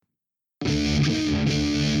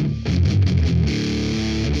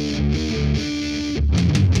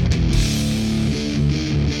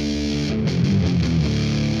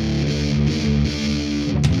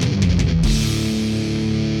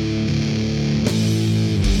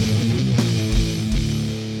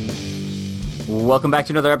welcome back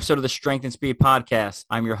to another episode of the Strength and Speed Podcast.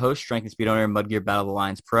 I'm your host, Strength and Speed owner and Mudgear Battle of the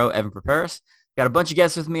Lions pro, Evan Preparis. Got a bunch of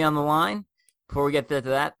guests with me on the line. Before we get to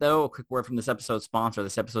that, though, a quick word from this episode's sponsor.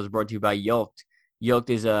 This episode is brought to you by Yolked. Yolked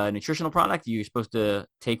is a nutritional product you're supposed to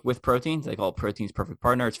take with proteins. They call it Protein's Perfect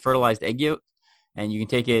Partner. It's fertilized egg yolk, and you can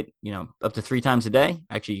take it, up to 3 times a day.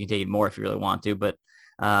 Actually, you can take it more if you really want to, but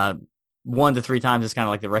 1 to 3 times is kind of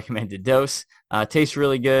like the recommended dose. Tastes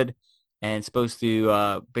really good. And it's supposed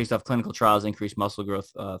to, based off clinical trials, increase muscle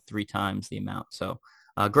growth 3 times the amount. So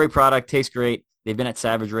great product, tastes great. They've been at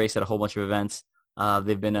Savage Race at a whole bunch of events.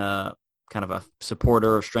 They've been a kind of a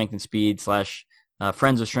supporter of Strength and Speed /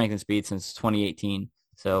 friends of Strength and Speed since 2018.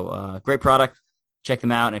 So great product. Check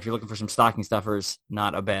them out. And if you're looking for some stocking stuffers,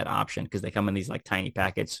 not a bad option because they come in these like tiny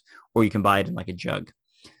packets, or you can buy it in like a jug.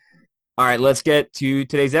 All right, let's get to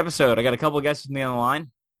today's episode. I got a couple of guests with me on the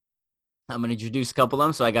line. I'm going to introduce a couple of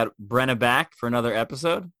them. So I got Brenna back for another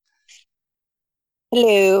episode.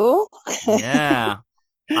 Hello. Yeah.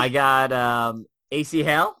 I got AC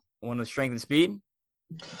Hale, one of Strength and Speed.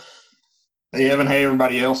 Hey, Evan. Hey,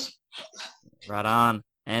 everybody else. Right on.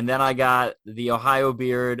 And then I got the Ohio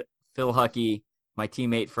Beard, Phil Huckey, my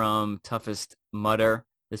teammate from Toughest Mudder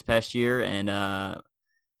this past year, and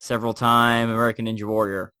several-time American Ninja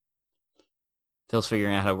Warrior. Phil's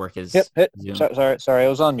figuring out how to work his Zoom. Sorry, I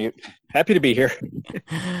was on mute. Happy to be here.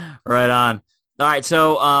 Right on. All right,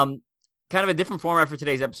 so kind of a different format for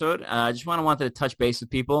today's episode. I just wanted to touch base with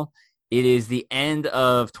people. It is the end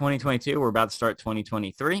of 2022. We're about to start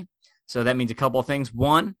 2023. So that means a couple of things.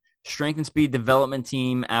 One, Strength and Speed Development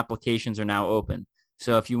Team applications are now open.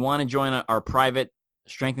 So if you want to join our private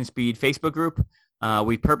Strength and Speed Facebook group,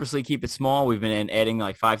 we purposely keep it small. We've been adding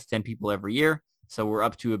like 5 to 10 people every year. So we're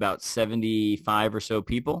up to about 75 or so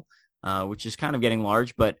people, which is kind of getting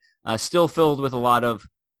large, but still filled with a lot of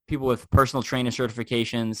people with personal trainer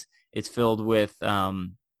certifications. It's filled with we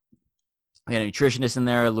got a nutritionist in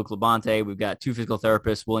there, Luke Labonte. We've got 2 physical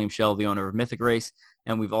therapists, William Shell, the owner of Mythic Race,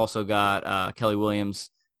 and we've also got Kelly Williams,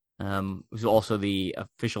 who's also the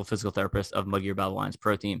official physical therapist of Mudgear Battle of the Lions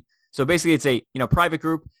Pro Team. So basically, it's a private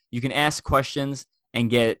group. You can ask questions and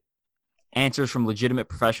get answers from legitimate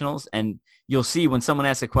professionals, and you'll see when someone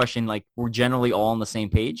asks a question, like we're generally all on the same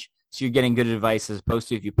page. So you're getting good advice as opposed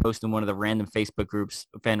to if you post in one of the random Facebook groups,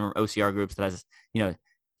 fan OCR groups that has,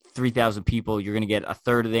 3,000 people, you're going to get a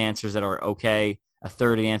third of the answers that are okay, a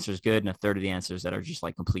third of the answers good, and a third of the answers that are just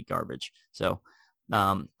like complete garbage. So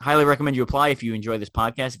highly recommend you apply if you enjoy this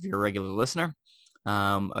podcast, if you're a regular listener.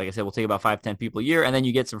 Like I said, we'll take about 5 to 10 people a year, and then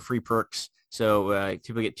you get some free perks. So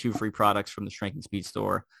people get 2 free products from the Strength and Speed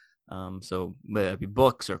store. So whether it be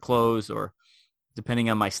books or clothes, or depending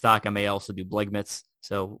on my stock, I may also do Bleg mitts.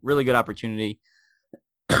 So really good opportunity.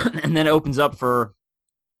 And then it opens up for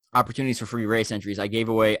opportunities for free race entries. I gave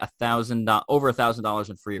away over $1,000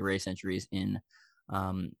 in free race entries in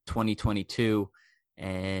 2022.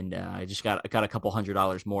 And I just got a couple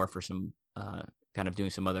 $100 more for some kind of doing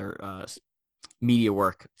some other media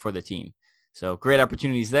work for the team. So great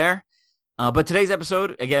opportunities there. But today's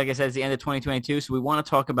episode, again, like I said, is the end of 2022, so we want to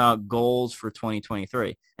talk about goals for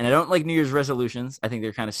 2023. And I don't like New Year's resolutions. I think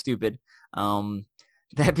they're kind of stupid.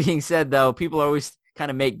 That being said, though, people always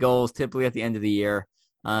kind of make goals typically at the end of the year.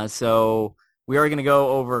 So we are going to go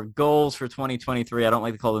over goals for 2023. I don't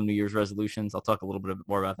like to call them New Year's resolutions. I'll talk a little bit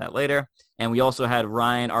more about that later. And we also had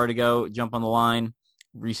Ryan Artigo jump on the line,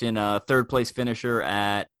 recent third-place finisher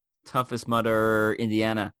at Toughest Mudder,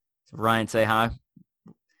 Indiana. So Ryan, say hi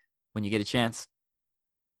when you get a chance.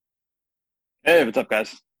 Hey, what's up,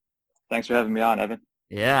 guys? Thanks for having me on, Evan.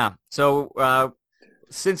 Yeah. So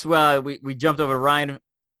since we jumped over to Ryan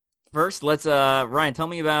first, let's Ryan, tell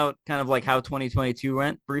me about kind of like how 2022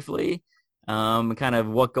 went briefly, kind of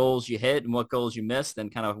what goals you hit and what goals you missed,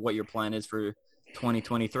 and kind of what your plan is for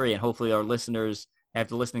 2023. And hopefully our listeners,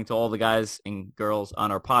 after listening to all the guys and girls on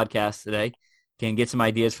our podcast today, can get some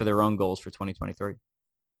ideas for their own goals for 2023.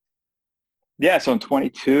 Yeah, so in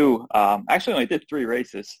 22, actually only did 3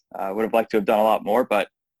 races. I would have liked to have done a lot more, but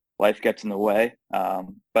life gets in the way.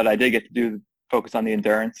 But I did get to focus on the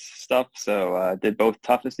endurance stuff. So I did both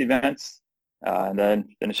toughest events and then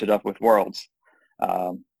finish it up with Worlds.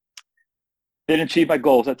 Didn't achieve my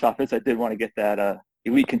goals at toughest. I did want to get that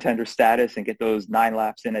elite contender status and get those 9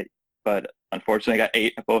 laps in it, but unfortunately I got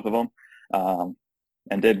 8 at both of them,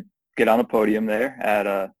 and did get on the podium there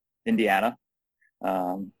at Indiana.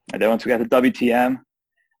 And then once we got the WTM,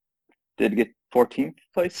 did get 14th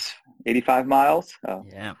place, 85 miles.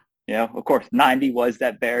 Yeah. Of course, 90 was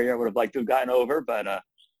that barrier I would have liked to have gotten over, but,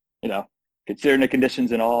 considering the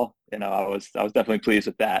conditions and all, I was definitely pleased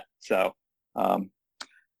with that. So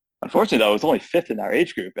Unfortunately, though, I was only fifth in our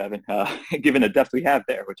age group, Evan, given the depth we have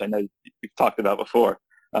there, which I know we've talked about before.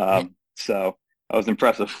 So I was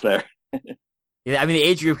impressive there. Yeah, I mean the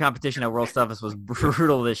age group competition at World's Toughest was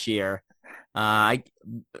brutal this year. The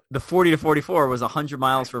 40 to 44 was 100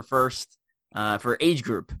 miles for first for age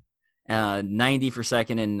group, 90 for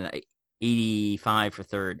second, and 85 for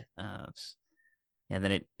third. And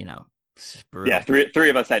then yeah, three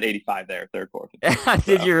of us had 85 there, third, fourth.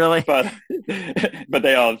 Did you really? But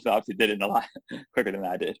they all obviously did it a lot quicker than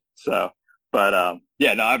I did. So, but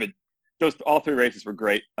yeah, no, all three races were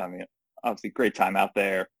great. I mean, obviously great time out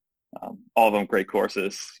there. All of them great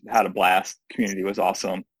courses. Had a blast. Community was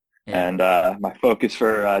awesome. Yeah. And my focus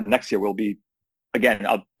for next year will be, again,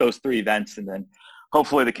 those three events, and then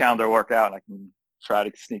hopefully the calendar will work out and I can try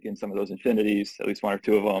to sneak in some of those infinities, at least one or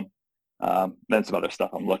two of them. Then some other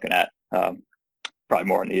stuff I'm looking at, probably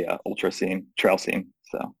more in the ultra scene, trail scene.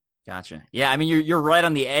 So, gotcha. Yeah, I mean, you're right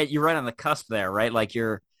on the edge. You're right on the cusp there, right? Like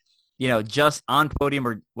you're, just on podium,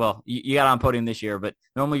 or well, you got on podium this year, but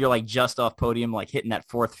normally you're like just off podium, like hitting that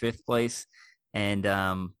fourth, fifth place, and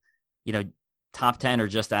top 10 or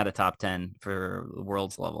just out of top 10 for the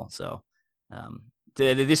Worlds level. So,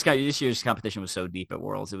 this year's competition was so deep at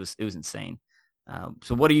Worlds, it was insane.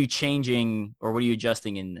 So what are you changing or what are you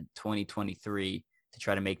adjusting in 2023 to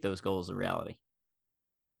try to make those goals a reality?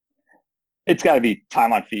 It's got to be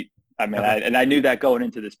time on feet. I mean, okay. I knew that going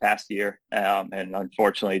into this past year, and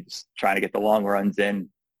unfortunately, just trying to get the long runs in,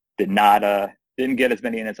 didn't get as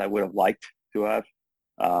many in as I would have liked to have.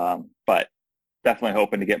 But definitely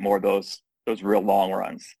hoping to get more of those real long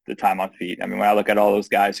runs, the time on feet. I mean, when I look at all those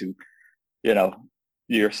guys who,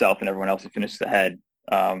 yourself and everyone else who finished ahead,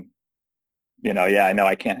 yeah, I know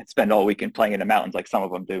I can't spend all weekend playing in the mountains like some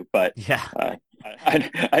of them do, but yeah,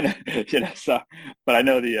 I know, so, but I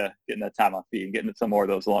know the getting that time on feet and getting some more of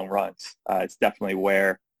those long runs, it's definitely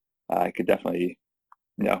where I could definitely,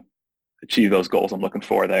 achieve those goals I'm looking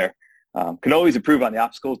for there. Can always improve on the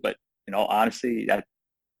obstacles, but in all honesty, that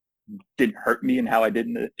didn't hurt me in how I did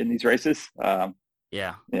in these races.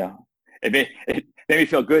 Yeah, it made me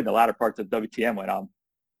feel good in the latter parts of WTM when I'm,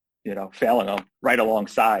 failing them right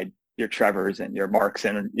alongside your Trevors and your Marks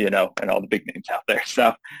and, and all the big names out there.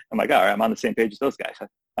 So I'm like, all right, I'm on the same page as those guys. I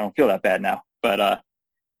don't feel that bad now, but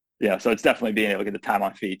so it's definitely being able to get the time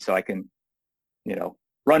on feet so I can,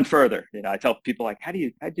 run further. I tell people like, how do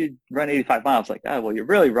you run 85 miles? Like, well, you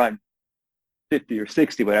really run 50 or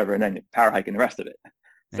 60, whatever, and then you power hiking the rest of it.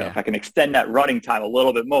 So if I can extend that running time a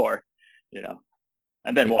little bit more,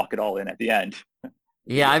 and then walk it all in at the end.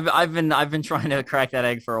 Yeah, I've been trying to crack that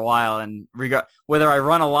egg for a while, and whether I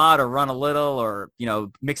run a lot or run a little or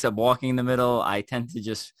mix up walking in the middle, I tend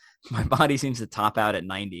to my body seems to top out at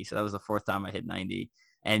 90. So that was the fourth time I hit 90,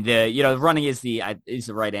 and running is the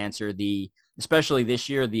right answer. Especially this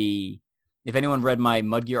year, if anyone read my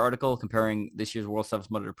Mud Gear article comparing this year's World's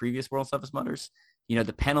Toughest Mudder to previous World's Toughest Mudders,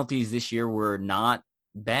 the penalties this year were not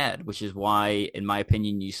bad, which is why, in my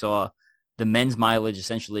opinion, you saw the men's mileage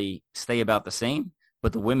essentially stay about the same,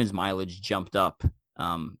 but the women's mileage jumped up.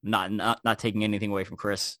 Not taking anything away from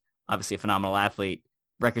Chris, obviously a phenomenal athlete,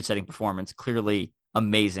 record-setting performance, clearly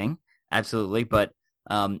amazing, absolutely. But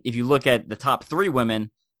if you look at the top three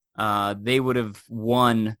women, they would have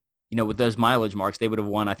won. With those mileage marks, they would have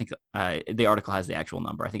won. I think the article has the actual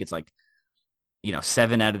number. I think it's like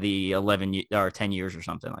 7 out of the 11 or 10 years or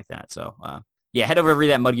something like that. So head over and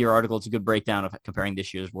read that Mud Gear article. It's a good breakdown of comparing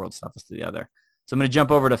this year's World's Toughest to the other. So I'm going to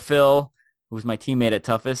jump over to Phil, who's my teammate at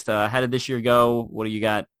Toughest. How did this year go? What do you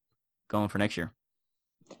got going for next year?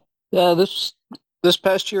 Yeah, this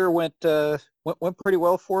past year went pretty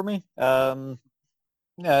well for me. We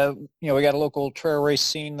got a local trail race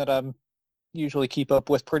scene that I'm usually keep up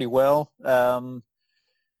with pretty well.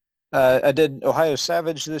 I did Ohio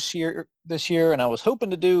Savage this year, and I was hoping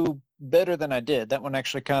to do better than I did. That one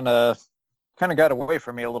actually kind of got away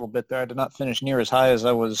from me a little bit there. I did not finish near as high as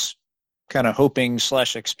I was kind of hoping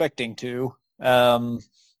 / expecting to.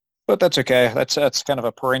 But that's okay. That's kind of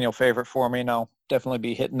a perennial favorite for me, and I'll definitely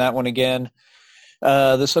be hitting that one again.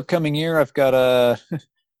 This upcoming year, I've got a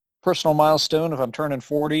personal milestone of I'm turning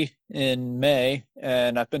 40 in May,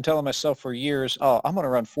 and I've been telling myself for years, I'm going to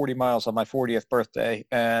run 40 miles on my 40th birthday.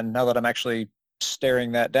 And now that I'm actually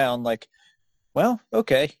staring that down, like, well,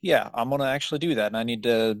 okay, yeah, I'm going to actually do that. And I need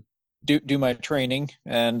to do my training.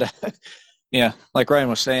 And yeah, like Ryan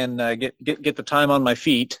was saying, get the time on my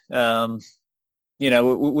feet. We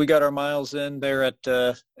got our miles in there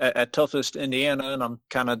at Toughest, Indiana, and I'm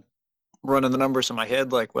kind of running the numbers in my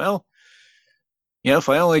head like, well, if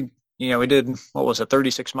I only, we did,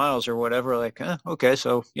 36 miles or whatever, like, okay,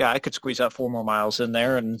 so yeah, I could squeeze out 4 more miles in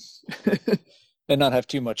there and not have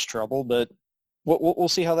too much trouble. But we'll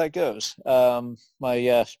see how that goes.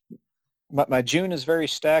 My June is very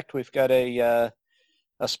stacked. We've got a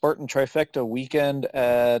Spartan trifecta weekend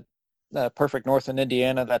at Perfect North in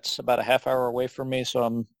Indiana. That's about a half hour away from me, so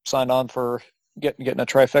I'm signed on for getting a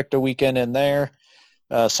trifecta weekend in there.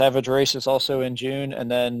 Savage Race is also in June,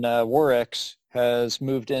 and then Warex has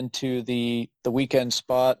moved into the weekend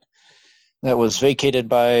spot that was vacated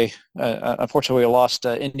by, unfortunately, we lost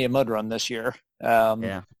India Mud Run this year.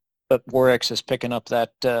 Yeah. But Warex is picking up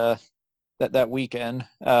that weekend.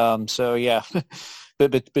 So yeah,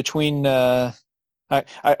 but between I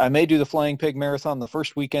may do the Flying Pig Marathon the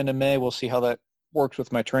first weekend in May. We'll see how that works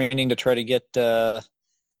with my training to try to get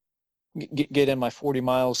in my 40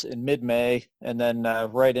 miles in mid-May, and then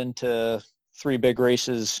right into 3 big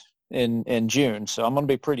races in June. So I'm going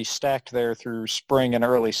to be pretty stacked there through spring and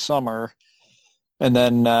early summer. And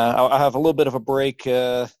then I'll have a little bit of a break,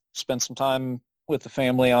 spend some time with the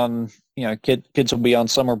family on, kids will be on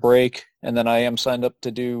summer break. And then I am signed up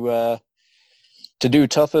to do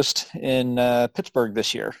Toughest in Pittsburgh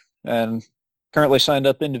this year. And currently signed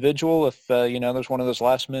up individual. If, there's one of those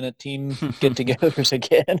last minute team get-togethers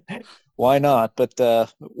again, why not? But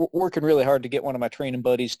working really hard to get one of my training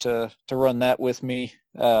buddies to run that with me.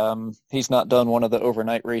 He's not done one of the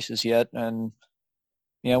overnight races yet. And,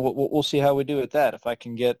 we'll see how we do with that. If I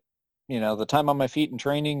can get, the time on my feet and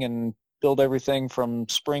training and build everything from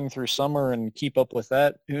spring through summer and keep up with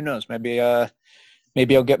that, who knows? Maybe I'll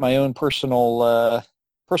get my own personal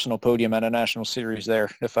podium at a national series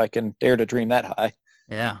there if I can dare to dream that high.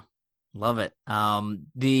 Yeah, love it. I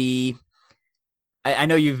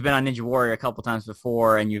know you've been on Ninja Warrior a couple times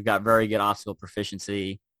before, and you've got very good obstacle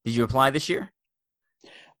proficiency. Did you apply this year?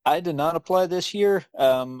 I did not apply this year.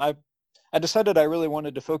 I decided I really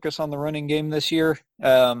wanted to focus on the running game this year.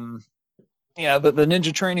 The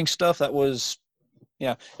ninja training stuff, that was,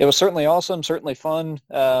 it was certainly awesome, certainly fun.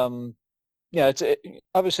 It's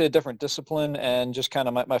obviously a different discipline, and just kind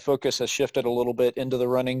of my focus has shifted a little bit into the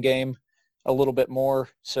running game a little bit more.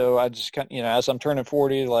 So I just kind of, as I'm turning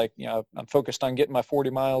 40, I'm focused on getting my 40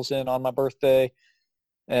 miles in on my birthday.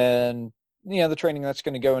 And, the training that's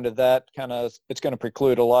going to go into that it's going to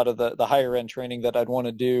preclude a lot of the higher end training that I'd want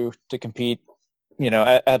to do to compete,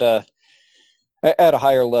 at a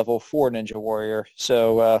higher level for Ninja Warrior.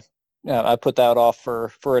 So, I put that off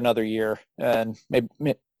for another year, and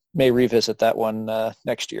may revisit that one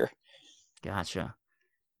next year. Gotcha.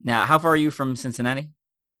 Now, how far are you from Cincinnati?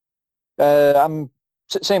 I'm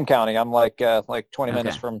same county. I'm like 20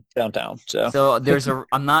 minutes from downtown. So there's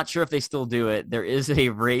I'm not sure if they still do it. There is a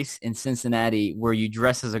race in Cincinnati where you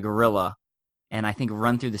dress as a gorilla and I think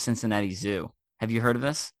run through the Cincinnati Zoo. Have you heard of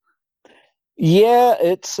this? Yeah,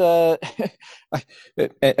 it's and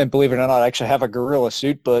believe it or not, I actually have a gorilla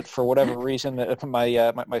suit, but for whatever reason,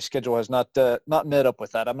 my schedule has not met up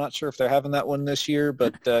with that. I'm not sure if they're having that one this year,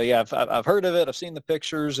 but I've heard of it. I've seen the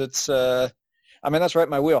pictures. It's that's right in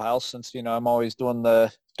my wheelhouse, since I'm always doing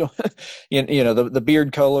the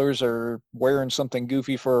beard colors, or wearing something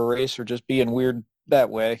goofy for a race, or just being weird that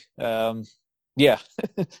way. That's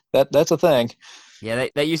a thing. Yeah,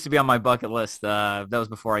 that used to be on my bucket list. That was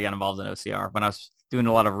before I got involved in OCR. When I was doing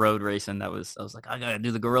a lot of road racing, I was like, I gotta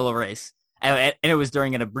do the gorilla race. And it was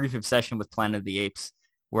during a brief obsession with Planet of the Apes,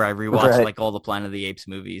 where I rewatched all the Planet of the Apes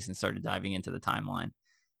movies and started diving into the timeline.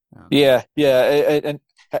 And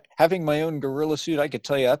having my own gorilla suit, I could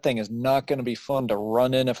tell you that thing is not going to be fun to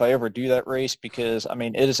run in if I ever do that race, because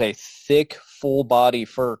it is a thick, full body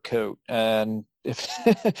fur coat, and if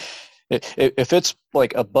if it's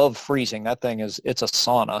like above freezing, that thing it's a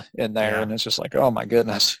sauna in there, and it's just like, oh my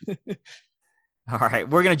goodness. All right,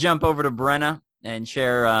 we're gonna jump over to Brenna and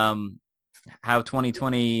share how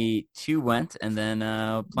 2022 went, and then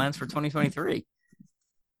plans for 2023.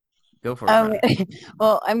 Go for it.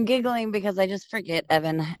 Well, I'm giggling because I just forget,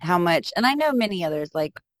 Evan, how much, and I know many others,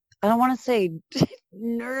 like, I don't want to say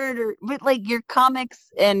nerd, but like your comics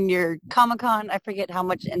and your Comic-Con, I forget how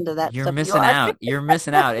much into that You're stuff missing you are. out. You're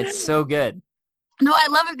missing out. It's so good. No, I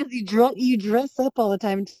love it because you dress up all the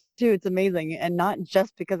time too. It's amazing, and not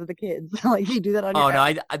just because of the kids. Like, you do that on your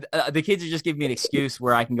own. The kids are just giving me an excuse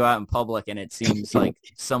where I can go out in public and it seems like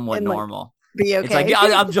somewhat normal. Be okay. It's like,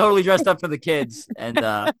 I'm totally dressed up for the kids, and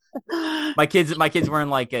my kid's wearing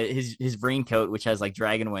like his raincoat, which has like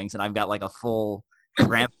dragon wings, and I've got like a full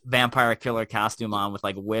vampire killer costume on with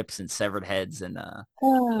like whips and severed heads and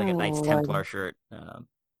like a Knights Templar shirt. Go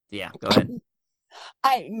ahead.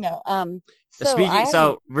 I know.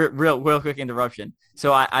 Real quick interruption.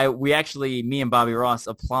 So me and Bobby Ross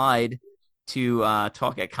applied to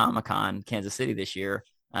talk at Comic-Con Kansas City this year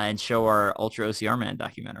and show our Ultra OCR Man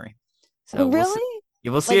documentary. So Really?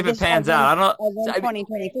 we'll see Like if it this as pans in, out. I don't know. as in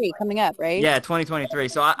 2023 coming up, right? Yeah, 2023.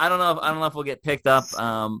 So I don't know if we'll get picked up.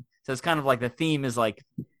 So it's kind of like the theme is like,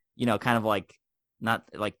 kind of like not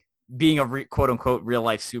like being a quote unquote real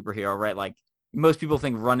life superhero, right? Like most people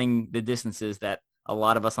think running the distances that a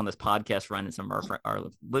lot of us on this podcast run and some of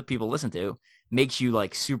our people listen to makes you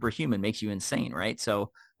like superhuman, makes you insane, right?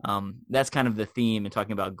 So that's kind of the theme and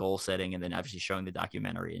talking about goal setting and then obviously showing the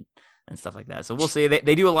documentary and stuff like that. So we'll see.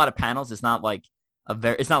 They do a lot of panels. It's not like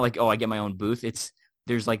it's not like, oh, I get my own booth.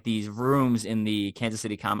 There's like these rooms in the Kansas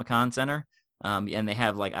City Comic-Con Center. And they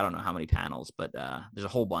have like, I don't know how many panels, but there's a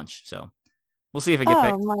whole bunch. So we'll see if it gets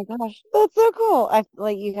picked. Oh my gosh, that's so cool!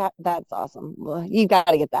 That's awesome. Well, you got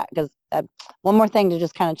to get that because one more thing to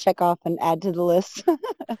just kind of check off and add to the list.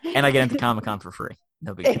 And I get into Comic-Con for free.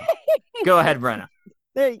 No big deal. Go ahead, Brenna.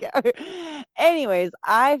 There you go. Anyways,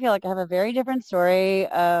 I feel like I have a very different story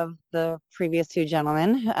of the previous two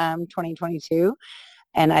gentlemen, 2022.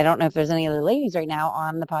 And I don't know if there's any other ladies right now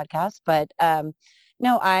on the podcast, but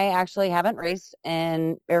no, I actually haven't raced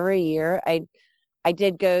in over a year. I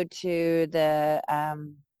did go to the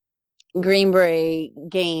Greenbury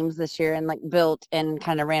games this year and like built and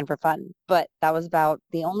kind of ran for fun. But that was about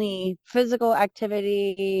the only physical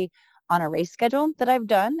activity on a race schedule that I've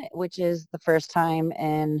done, which is the first time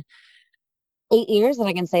in 8 years that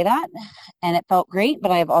I can say that. And it felt great,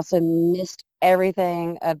 but I've also missed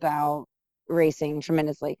everything about racing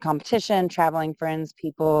tremendously. Competition, traveling, friends,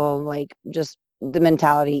 people, like just the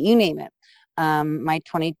mentality, you name it. My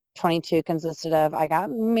 2022 consisted of, I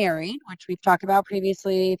got married, which we've talked about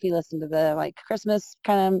previously. If you listen to the like Christmas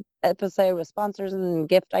kind of episode with sponsors and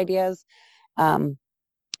gift ideas,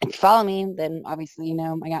 if you follow me, then obviously,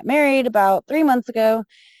 I got married about 3 months ago.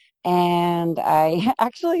 And I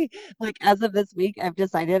actually, like, as of this week, I've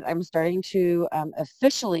decided I'm starting to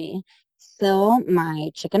officially sell my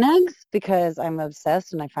chicken eggs because I'm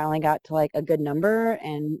obsessed and I finally got to like a good number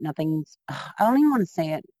and I don't even want to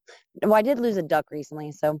say it. Well, I did lose a duck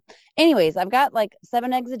recently. So anyways, I've got like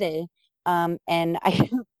 7 eggs a day. And I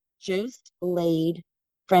just laid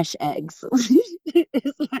fresh eggs.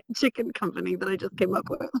 It's my chicken company that I just came up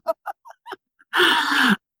with.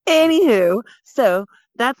 Anywho, so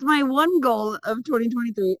that's my one goal of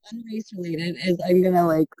 2023, unrace related, is I'm gonna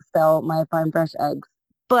like sell my farm fresh eggs.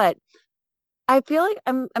 But I feel like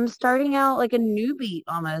I'm starting out like a newbie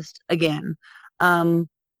almost again.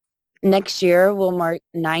 Next year will mark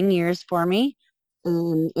 9 years for me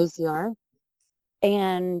in OCR.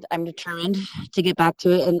 And I'm determined to get back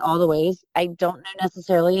to it in all the ways. I don't know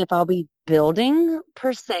necessarily if I'll be building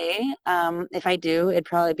per se. If I do, it'd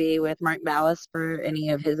probably be with Mark Ballas for any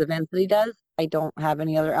of his events that he does. I don't have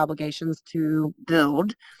any other obligations to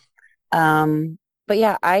build. But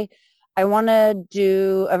yeah, I want to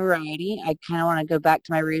do a variety. I kind of want to go back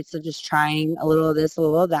to my roots of just trying a little of this, a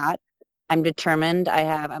little of that. I'm determined.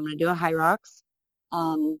 I'm going to do a High Rocks.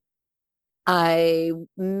 I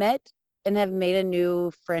met and have made a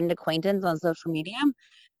new friend acquaintance on social media,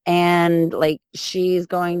 and like she's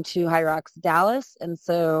going to High Rocks Dallas, and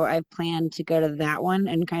so I plan to go to that one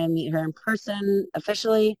and kind of meet her in person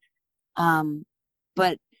officially.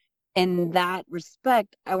 But in that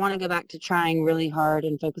respect, I want to go back to trying really hard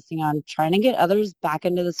and focusing on trying to get others back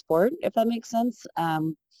into the sport, if that makes sense.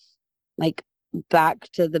 Like back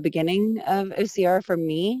to the beginning of OCR for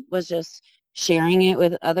me was just sharing it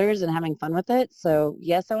with others and having fun with it. So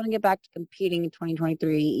yes, I want to get back to competing in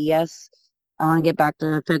 2023. Yes, I want to get back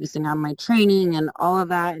to focusing on my training and all of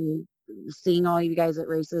that and seeing all you guys at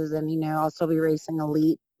races. And, I'll still be racing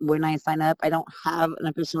elite when I sign up. I don't have an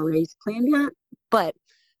official race planned yet, but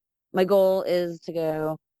my goal is to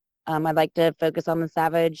go. I'd like to focus on the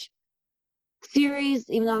Savage series,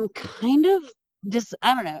 even though I'm kind of just,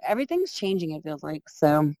 I don't know, everything's changing, it feels like.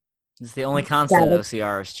 So it's the only constant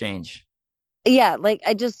OCR is change. Yeah, like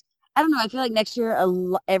I don't know. I feel like next year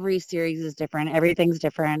every series is different. Everything's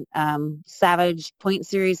different. Savage Point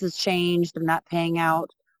Series has changed. They're not paying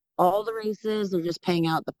out all the races. They're just paying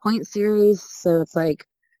out the point series. So it's like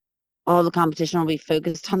all the competition will be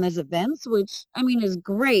focused on those events, which I mean is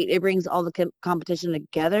great. It brings all the competition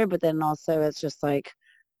together, but then also it's just like,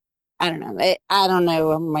 I don't know. I don't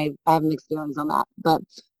know. I have mixed feelings on that, but.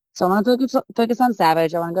 So I want to focus on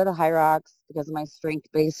Savage. I want to go to High Rocks because of my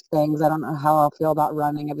strength-based things. I don't know how I'll feel about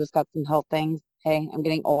running. I've just got some health things. Hey, I'm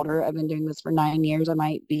getting older. I've been doing this for 9 years. I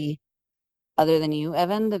might be, other than you,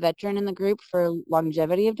 Evan, the veteran in the group for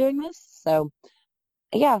longevity of doing this. So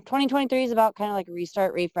yeah, 2023 is about kind of like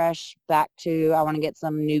restart, refresh, back to I want to get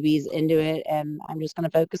some newbies into it. And I'm just going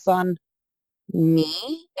to focus on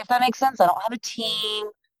me, if that makes sense. I don't have a team.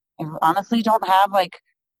 I honestly don't have like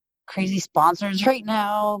crazy sponsors right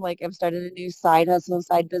now. Like I've started a new side hustle,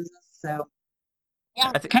 side business. So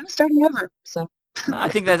yeah, kind of starting over. So I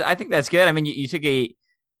think that's good. I mean, you took a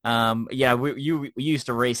we used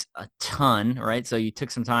to race a ton, right? So you took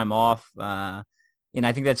some time off, and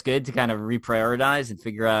I think that's good to kind of reprioritize and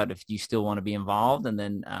figure out if you still want to be involved. And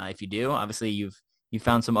then if you do, obviously you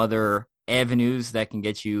found some other avenues that can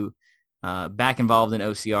get you back involved in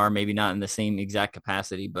OCR, maybe not in the same exact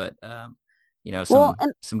capacity, but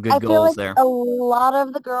some good I feel goals like there. a lot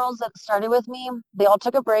of the girls that started with me, they all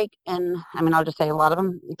took a break, and I mean, I'll just say a lot of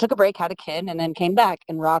them took a break, had a kid, and then came back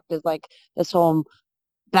and rocked as like this whole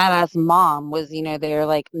badass mom was, their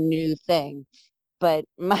like new thing. But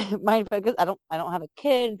my focus, I don't have a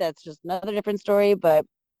kid. That's just another different story. But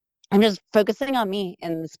I'm just focusing on me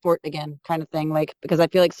and the sport again, kind of thing. Like because I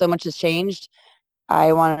feel like so much has changed.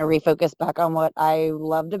 I want to refocus back on what I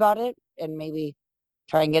loved about it, and maybe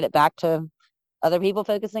try and get it back to other people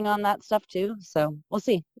focusing on that stuff too. So we'll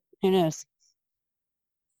see. Who knows?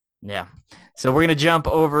 Yeah. So we're gonna jump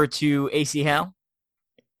over to AC Hal.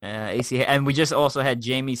 And we just also had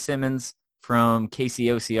Jamie Simmons from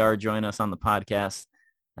KCOCR join us on the podcast.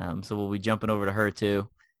 So we'll be jumping over to her too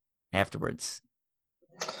afterwards.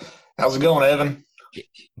 How's it going, Evan?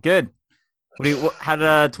 Good. How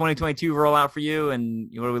did 2022 roll out for you, and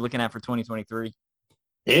what are we looking at for 2023?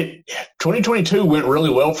 2022 went really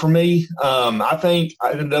well for me. I think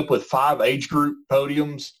I ended up with 5 age group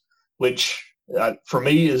podiums, which for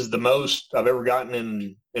me is the most I've ever gotten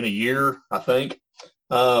in a year, I think.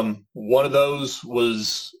 One of those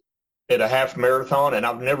was at a half marathon, and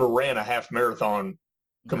I've never ran a half marathon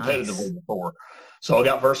competitively before. So I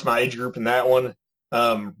got first in my age group in that one.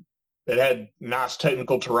 It had nice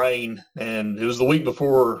technical terrain, and it was the week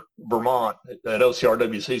before Vermont at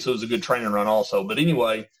OCRWC, so it was a good training run also. But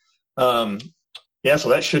anyway, so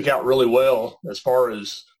that shook out really well as far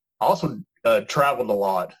as I also traveled a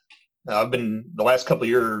lot. The last couple of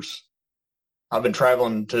years, I've been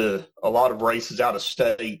traveling to a lot of races out of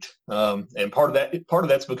state, and part of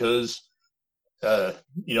that's because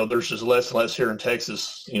there's just less and less here in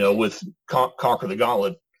Texas. With Conquer the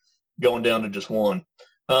Gauntlet going down to just one.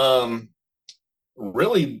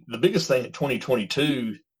 Really, the biggest thing in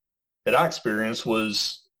 2022 that I experienced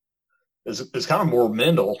is kind of more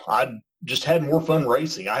mental. I just had more fun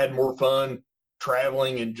racing. I had more fun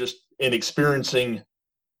traveling and experiencing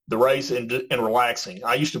the race and relaxing.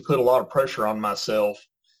 I used to put a lot of pressure on myself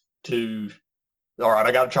to, all right,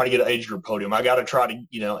 I got to try to get an age group podium. I got to try to,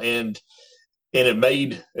 and it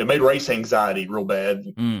made race anxiety real bad.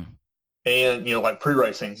 And, like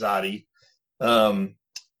pre-race anxiety.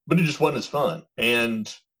 But it just wasn't as fun.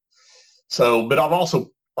 And so, but I've also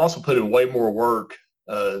put in way more work,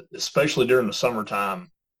 especially during the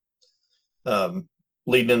summertime,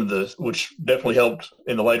 leading into which definitely helped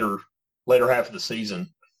in the later half of the season.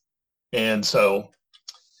 And so,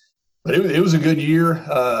 but it was a good year.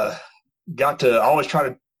 Got to always try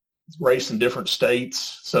to race in different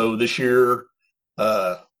states. So this year,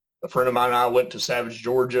 a friend of mine and I went to Savage,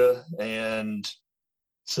 Georgia, and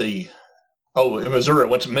in Missouri, I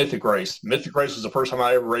went to Mythic Race. Mythic Race was the first time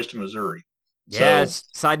I ever raced in Missouri. Yeah.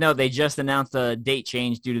 Side note, they just announced a date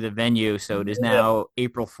change due to the venue, so it is now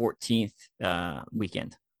April 14th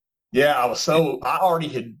weekend. Yeah,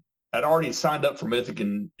 I'd already signed up for Mythic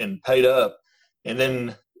and paid up, and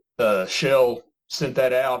then Shell sent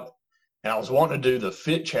that out, and I was wanting to do the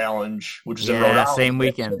Fit Challenge, which is in Rhode Island. Same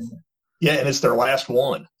weekend. Yeah, and it's their last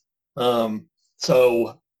one.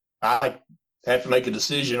 So I have to make a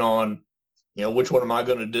decision on, which one am I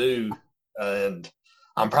going to do? And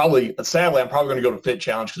sadly, I'm probably going to go to Fit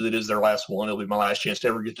Challenge because it is their last one. It'll be my last chance to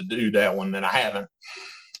ever get to do that one, and I haven't.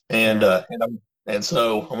 And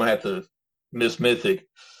so I'm going to have to miss Mythic.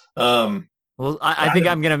 Well, I think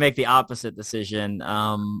I'm going to make the opposite decision.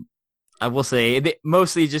 I will say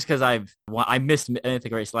mostly just because I missed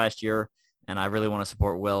Mythic Race last year, and I really want to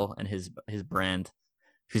support Will and his brand.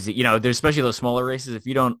 Because there's especially those smaller races. If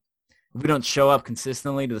we don't show up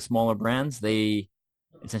consistently to the smaller brands, they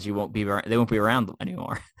essentially won't be around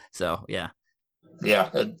anymore. So yeah.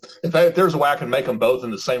 If there's a way I can make them both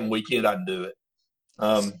in the same weekend, I'd do it.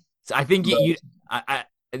 So I think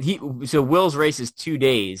so Will's race is 2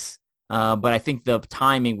 days, but I think the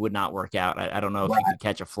timing would not work out. I don't know if you could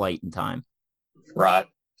catch a flight in time. Right.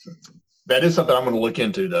 That is something I'm going to look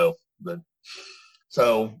into though. But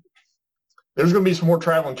so there's going to be some more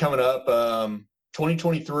traveling coming up.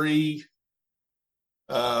 2023.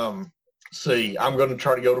 I'm going to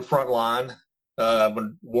try to go to Frontline,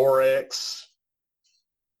 War-X,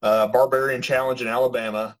 Barbarian Challenge in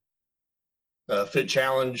Alabama, Fit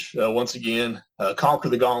Challenge once again, Conquer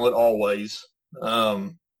the Gauntlet always.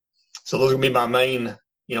 So those are going to be my main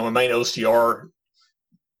OCR.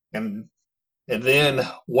 And then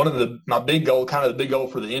my big goal, kind of the big goal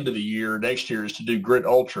for the end of the year, next year, is to do Grit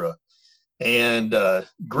Ultra. And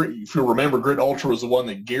if you remember, Grit Ultra was the one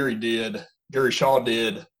that Gary Shaw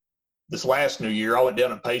did this last New Year. I went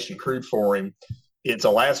down and paced and crewed for him. It's a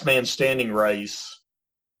last man standing race.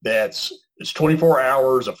 It's 24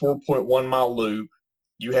 hours, a 4.1 mile loop.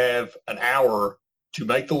 You have an hour to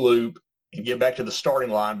make the loop and get back to the starting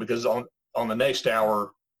line, because on the next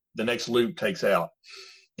hour, the next loop takes off.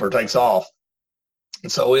 And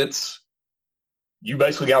so you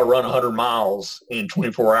basically got to run 100 miles in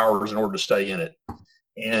 24 hours in order to stay in it.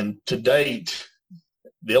 And to date,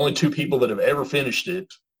 the only two people that have ever finished it,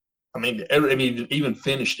 even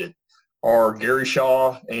finished it, are Gary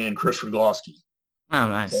Shaw and Chris Rogloski. Oh,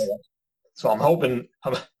 nice. So I'm hoping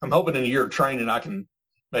in a year of training I can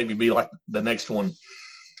maybe be like the next one.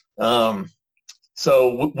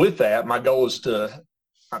 So with that, my goal is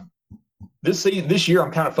this year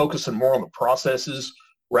I'm kind of focusing more on the processes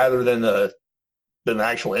rather than the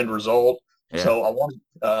actual end result. Yeah. So I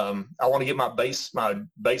want to get my base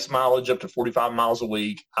mileage up to 45 miles a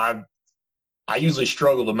week. I usually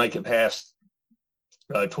struggle to make it past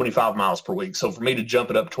 25 miles per week. So for me to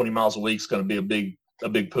jump it up 20 miles a week is going to be a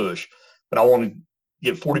big push. But I want to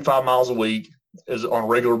get 45 miles a week on a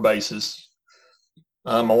regular basis.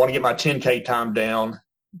 I want to get my 10K time down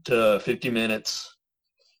to 50 minutes.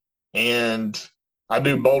 And I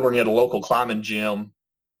do bouldering at a local climbing gym.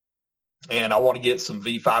 And I want to get some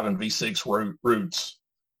V5 and V6 routes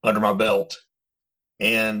under my belt.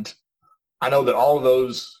 And I know that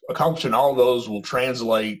accomplishing all of those will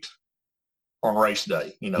translate on race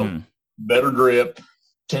day. Better grip,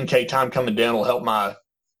 10K time coming down will help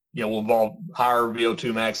will involve higher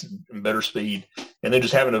VO2 max and better speed. And then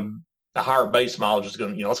just having a higher base mileage is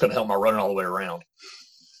going to, it's going to help my running all the way around.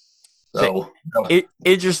 So,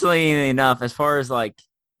 interestingly enough, as far as like,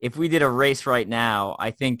 if we did a race right now,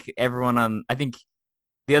 I think the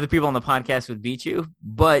other people on the podcast would beat you,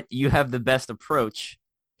 but you have the best approach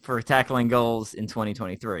for tackling goals in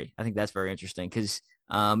 2023. I think that's very interesting because,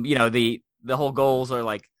 the whole goals are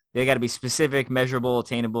like, they got to be specific, measurable,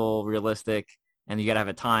 attainable, realistic, and you got to have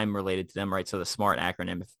a time related to them, right? So the SMART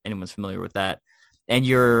acronym, if anyone's familiar with that. And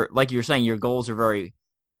like you were saying, your goals are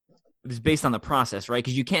it's based on the process, right?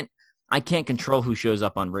 Because I can't control who shows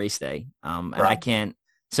up on race day. And right. I can't.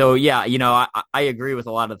 So yeah, I agree with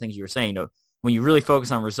a lot of the things you were saying. When you really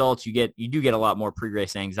focus on results, you do get a lot more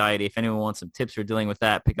pre-race anxiety. If anyone wants some tips for dealing with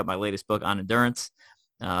that, pick up my latest book on endurance,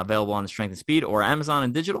 available on the Strength and Speed or Amazon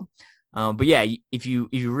and digital. But yeah, if you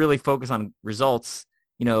really focus on results,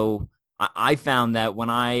 I found that when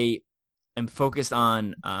I am focused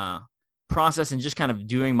on process and just kind of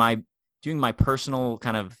doing my personal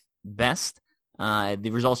kind of best, the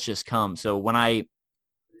results just come. So when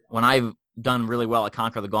I've done really well at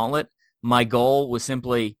Conquer the Gauntlet, my goal was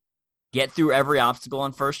simply get through every obstacle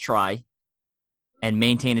on first try and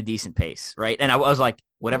maintain a decent pace, right? And I was like,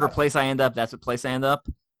 whatever place I end up, that's what place I end up.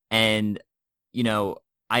 And,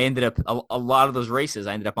 I ended up, a lot of those races,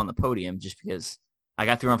 I ended up on the podium just because I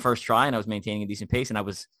got through on first try and I was maintaining a decent pace and I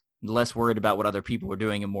was less worried about what other people were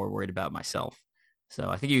doing and more worried about myself. So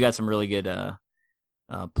I think you got some really good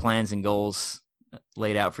plans and goals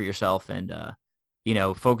laid out for yourself and,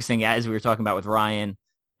 focusing, as we were talking about with Ryan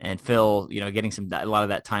and Phil, getting a lot of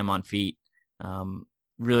that time on feet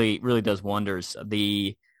really, really does wonders.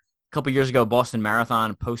 A couple years ago, Boston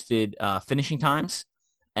Marathon posted finishing times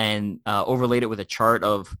and overlaid it with a chart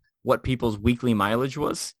of what people's weekly mileage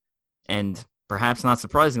was. And perhaps not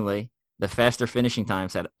surprisingly, the faster finishing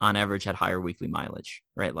times on average had higher weekly mileage,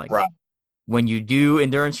 right? Like right. When you do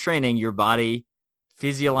endurance training, your body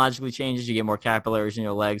physiologically changes. You get more capillaries in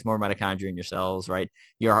your legs, more mitochondria in your cells, right?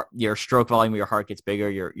 Your stroke volume of your heart gets bigger.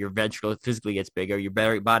 Your ventricle physically gets bigger. Your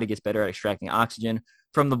body gets better at extracting oxygen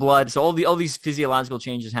from the blood. So all these physiological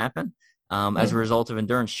changes happen as a result of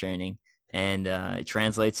endurance training, and it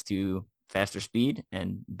translates to faster speed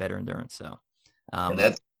and better endurance. So and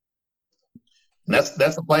that's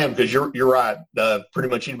the plan, because you're right. Pretty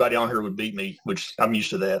much anybody on here would beat me, which I'm used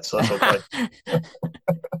to that, so that's okay.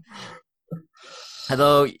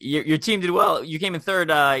 Although your team did well, you came in third.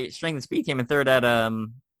 Strength and Speed came in third at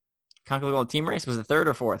Conquer the Gauntlet team race. Was it third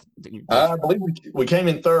or fourth? I believe we came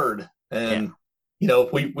in third, and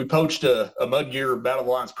we poached a Mudgear Battle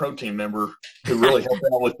Alliance Pro Team member who really helped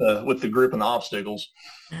out with the grip and the obstacles.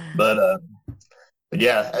 But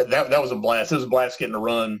yeah, that was a blast. It was a blast getting to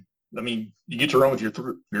run. I mean, you get to run with your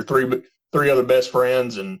three other best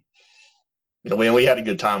friends, and we had a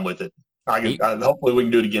good time with it. Hopefully we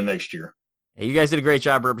can do it again next year. You guys did a great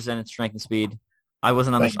job representing Strength and Speed.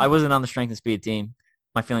 Thank you. I wasn't on the strength and speed team.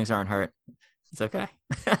 My feelings aren't hurt. It's okay.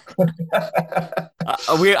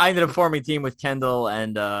 I ended up forming a team with Kendall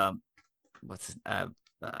and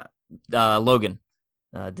Logan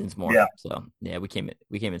Dinsmore. Yeah. So yeah, we came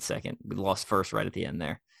in second. We lost first right at the end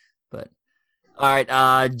there. But all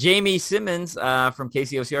right, Jamie Simmons from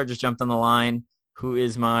KCOCR just jumped on the line, who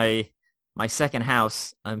is my second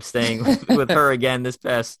house. I'm staying with her again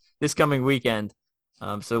this coming weekend.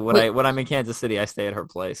 So when I'm in Kansas City, I stay at her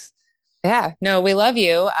place. Yeah, no, we love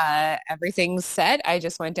you. Everything's set. I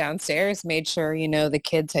just went downstairs, made sure, the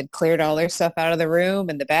kids had cleared all their stuff out of the room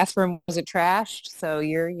and the bathroom wasn't trashed. So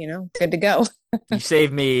you're, good to go. You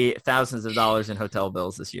saved me thousands of dollars in hotel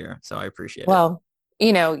bills this year, so I appreciate it. Well,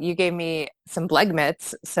 you gave me some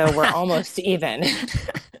Blegmits, so we're almost even.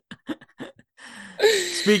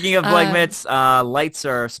 Speaking of Blegmits, lights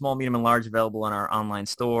are small, medium, and large available in our online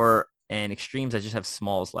store, and extremes I just have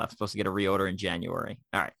smalls left. Supposed to get a reorder in January.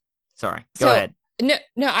 All right. Sorry. Go ahead.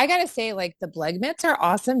 No, I gotta say, like, the Blegmits are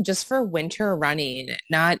awesome just for winter running,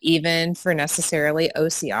 not even for necessarily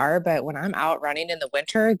OCR, but when I'm out running in the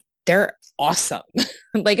winter, they're awesome.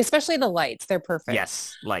 Like, especially the lights, they're perfect.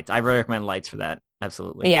 Yes, lights. I recommend lights for that.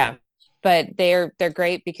 Absolutely. Yeah. But they're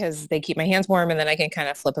great because they keep my hands warm and then I can kind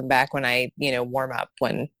of flip them back when I, warm up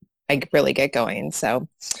when I really get going. So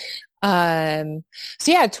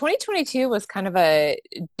yeah, 2022 was kind of a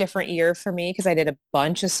different year for me because I did a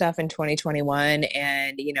bunch of stuff in 2021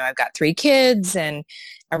 and, I've got 3 kids and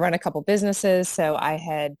I run a couple businesses. So I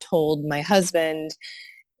had told my husband,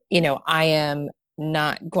 I am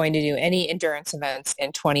not going to do any endurance events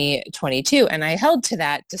in 2022. And I held to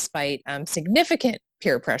that despite significant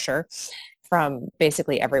peer pressure from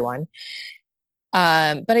basically everyone.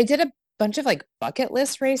 But I did a bunch of like bucket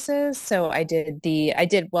list races. So I did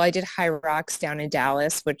High Rocks down in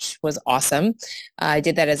Dallas, which was awesome. I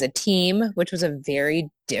did that as a team, which was a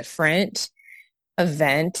very different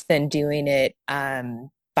event than doing it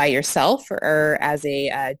by yourself or as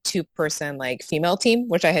a 2-person like female team,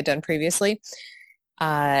 which I had done previously.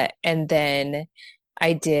 And then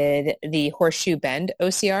I did the Horseshoe Bend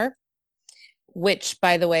OCR, which,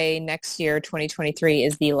 by the way, next year, 2023,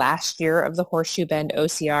 is the last year of the Horseshoe Bend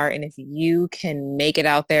OCR. And if you can make it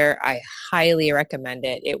out there, I highly recommend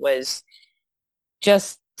it. It was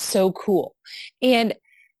just so cool. And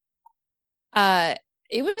it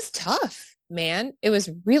was tough, man. It was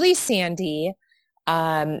really sandy.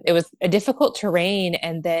 It was a difficult terrain.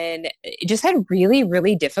 And then it just had really,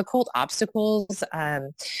 really difficult obstacles.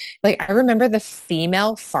 Like I remember the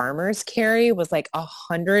female farmer's carry was like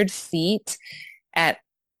 100 feet at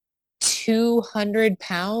 200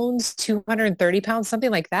 pounds, 230 pounds,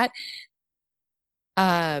 something like that.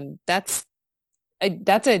 That's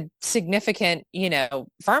a significant,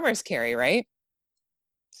 farmer's carry, right?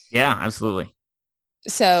 Yeah, absolutely.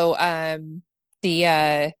 So,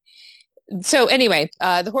 So anyway,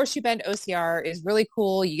 the Horseshoe Bend OCR is really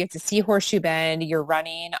cool. You get to see Horseshoe Bend. You're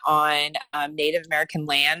running on Native American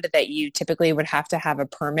land that you typically would have to have a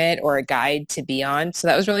permit or a guide to be on. So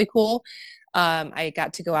that was really cool. I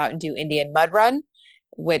got to go out and do Indian Mud Run,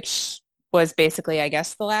 which was basically, I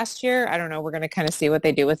guess, the last year. I don't know. We're going to kind of see what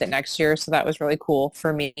they do with it next year. So that was really cool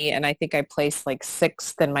for me. And I think I placed like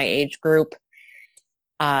 6th in my age group,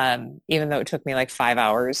 even though it took me like 5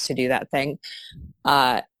 hours to do that thing.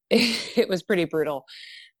 It was pretty brutal.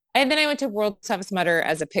 And then I went to World Toughest Mudder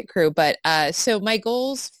as a pit crew. But so my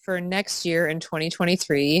goals for next year in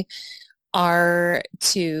 2023 are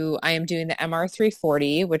I am doing the MR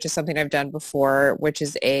 340, which is something I've done before, which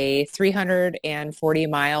is a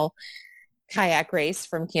 340-mile kayak race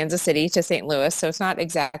from Kansas City to St. Louis. So it's not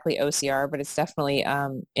exactly OCR, but it's definitely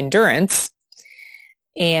endurance.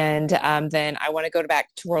 And then I want to go back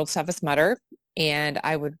to World Toughest Mudder, and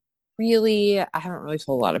I haven't really told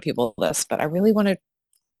a lot of people this, but I really want to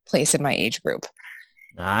place in my age group.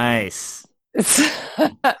 Nice.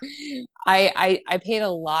 I paid a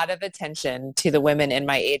lot of attention to the women in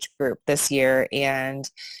my age group this year, and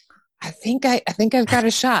I think I've got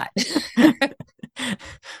a shot.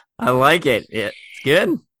 I like it. It's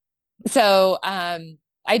good. So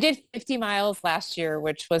I did 50 miles last year,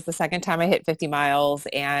 which was the second time I hit 50 miles.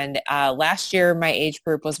 And last year, my age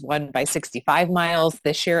group was won by 65 miles.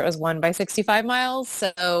 This year, it was won by 65 miles.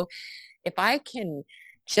 So if I can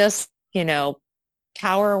just,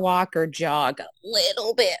 power walk or jog a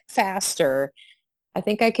little bit faster, I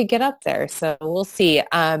think I could get up there. So we'll see.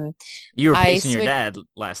 You were pacing your dad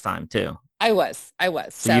last time, too. I was.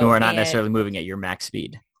 So you were not necessarily moving at your max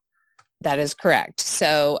speed. That is correct.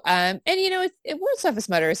 So, and World Toughest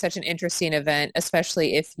Mudder is such an interesting event,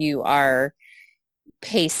 especially if you are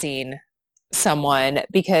pacing someone,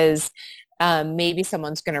 because maybe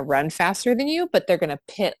someone's going to run faster than you, but they're going to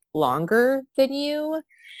pit longer than you.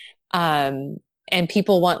 And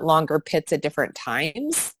people want longer pits at different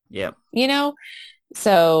times. Yep. You know?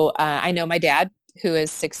 So I know my dad, who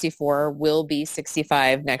is 64, will be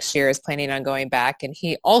 65 next year, is planning on going back. And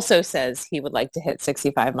he also says he would like to hit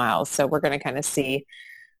 65 miles. So we're going to kind of see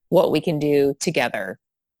what we can do together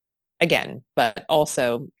again, but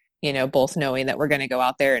also, you know, both knowing that we're going to go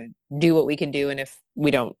out there and do what we can do. And if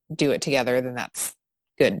we don't do it together, then that's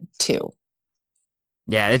good too.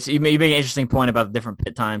 Yeah, you made an interesting point about the different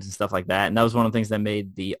pit times and stuff like that. And that was one of the things that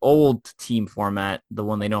made the old team format, the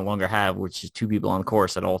one they no longer have, which is 2 people on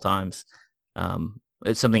course at all times.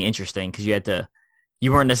 It's something interesting because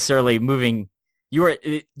you weren't necessarily moving.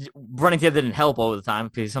 Running together didn't help all the time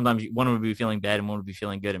because sometimes one would be feeling bad and one would be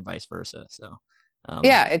feeling good and vice versa. So,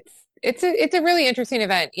 yeah, it's a really interesting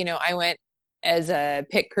event. You know, I went as a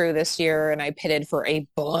pit crew this year and I pitted for a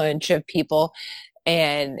bunch of people,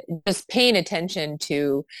 and just paying attention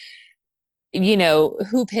to, you know,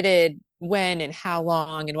 who pitted when and how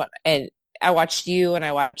long and what. And I watched you and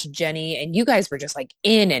I watched Jenny, and you guys were just like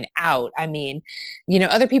in and out. I mean, you know,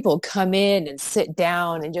 other people come in and sit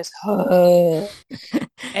down and just, and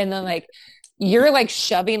then like, you're like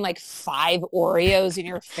shoving like 5 Oreos in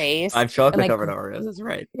your face. 5 chocolate covered Oreos. That's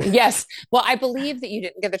right. Yes. Well, I believe that you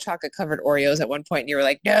didn't get the chocolate covered Oreos at one point and you were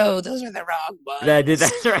like, no, those are the wrong ones.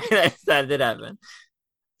 That's right. That did happen.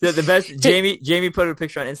 The best, Jamie put a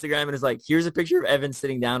picture on Instagram and is like, here's a picture of Evan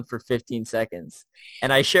sitting down for 15 seconds.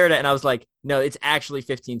 And I shared it and I was like, no, it's actually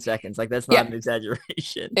 15 seconds. Like, that's not an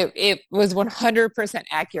exaggeration. It was 100%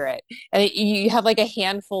 accurate. And you have like a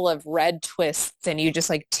handful of red twists and you just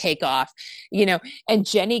like take off, you know, and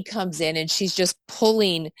Jenny comes in and she's just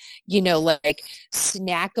pulling, you know, like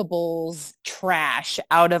snackables trash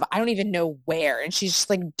out of, I don't even know where. And she's just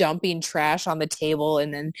like dumping trash on the table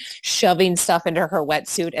and then shoving stuff into her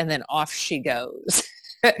wetsuit and then off she goes.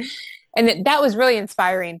 And that was really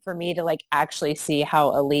inspiring for me to like actually see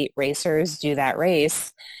how elite racers do that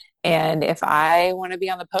race. And if I want to be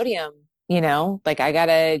on the podium, you know, like I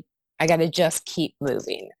gotta just keep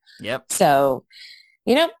moving. Yep. So,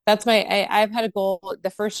 you know, that's I've had a goal. The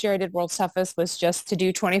first year I did World's Toughest was just to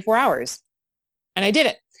do 24 hours and I did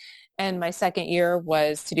it. And my second year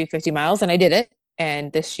was to do 50 miles and I did it.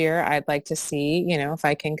 And this year I'd like to see, you know, if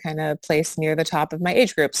I can kind of place near the top of my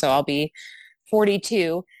age group. So I'll be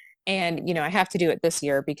 42. And, you know, I have to do it this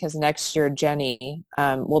year because next year Jenny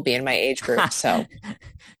will be in my age group. So,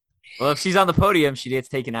 well, if she's on the podium, she gets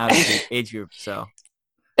taken out of the age group. So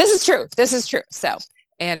this is true. So,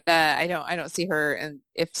 and I don't see her, and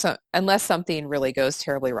unless something really goes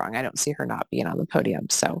terribly wrong, I don't see her not being on the podium.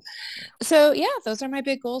 So yeah, those are my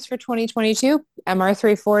big goals for 2022: MR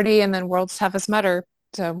 340, and then World's Toughest Mudder.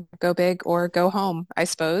 So go big or go home, I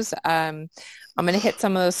suppose. I'm going to hit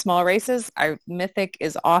some of those small races. Mythic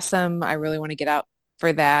is awesome. I really want to get out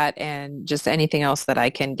for that and just anything else that I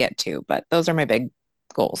can get to. But those are my big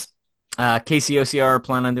goals. KCOCR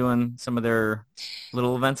plan on doing some of their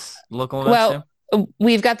little events, local events too?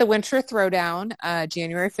 We've got the Winter Throwdown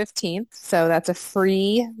January 15th. So that's a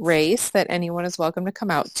free race that anyone is welcome to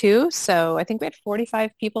come out to. So I think we had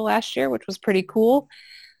 45 people last year, which was pretty cool.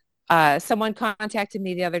 Someone contacted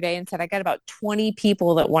me the other day and said, I got about 20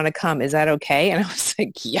 people that want to come. Is that okay? And I was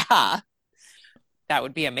like, yeah, that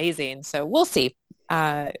would be amazing. So we'll see,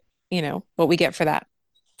 you know, what we get for that.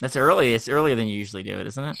 That's early. It's earlier than you usually do it,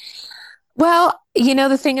 isn't it? Well, you know,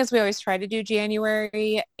 the thing is we always try to do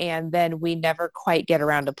January and then we never quite get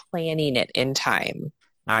around to planning it in time.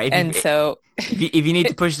 All right. If you need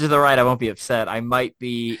to push it to the right, I won't be upset. I might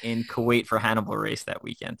be in Kuwait for Hannibal race that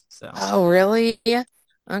weekend. So. Oh, really?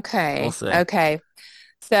 Okay. We'll see. Okay.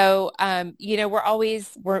 So, you know,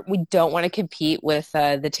 we don't want to compete with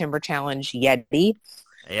the Timber Challenge Yeti.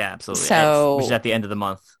 Yeah, absolutely. So, which is at the end of the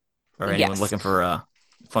month for anyone looking for a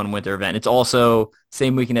fun winter event. It's also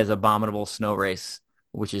same weekend as Abominable Snow Race,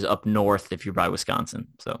 which is up north if you're by Wisconsin.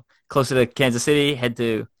 So closer to Kansas City, head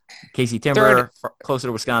to Casey Timber. Closer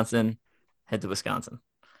to Wisconsin, head to Wisconsin.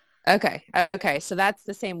 Okay. So that's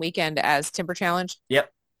the same weekend as Timber Challenge? Yep.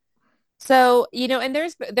 So, you know, and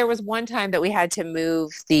there was one time that we had to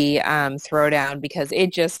move the throwdown because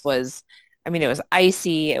it just was, I mean, it was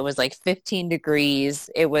icy. It was like 15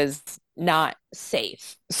 degrees. It was not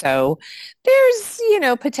safe. So there's, you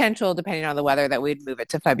know, potential depending on the weather that we'd move it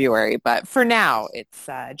to February. But for now, it's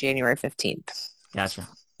January 15th. Gotcha.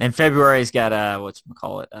 And February's got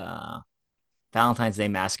Valentine's Day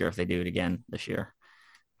Massacre if they do it again this year.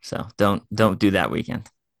 So don't do that weekend.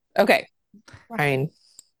 Okay. Fine.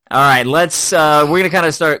 All right, we're going to kind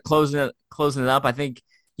of start closing it up. I think,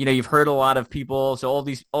 you've heard a lot of people. So all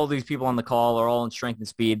these people on the call are all in strength and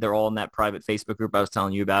speed. They're all in that private Facebook group I was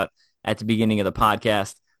telling you about at the beginning of the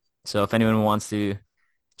podcast. So if anyone wants to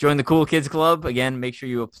join the Cool Kids Club, again, make sure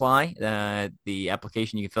you apply. The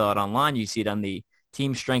application you can fill out online. You see it on the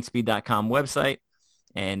teamstrengthspeed.com website.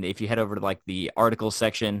 And if you head over to like the article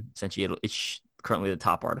section, essentially it's currently the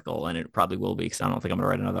top article, and it probably will be because I don't think I'm going to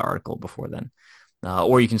write another article before then.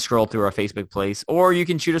 Or you can scroll through our Facebook place, or you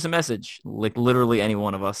can shoot us a message, like literally any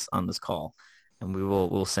one of us on this call, and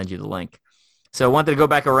we'll send you the link. So I wanted to go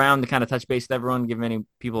back around to kind of touch base with everyone, give any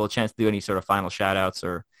people a chance to do any sort of final shout outs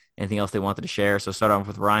or anything else they wanted to share. So start off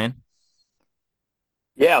with Ryan.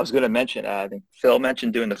 Yeah, I was going to mention, I think Phil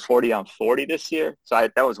mentioned doing the 40 on 40 this year. So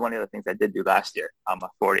that was one of the things I did do last year on my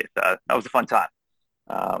 40th. That was a fun time.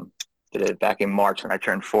 Did it back in March when I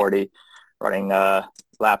turned 40, running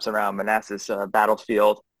laps around Manassas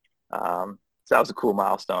battlefield. So that was a cool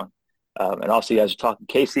milestone. And also, you guys are talking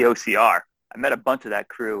KCOCR. I met a bunch of that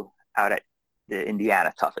crew out at the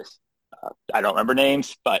Indiana toughest. I don't remember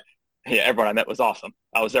names, but yeah, everyone I met was awesome.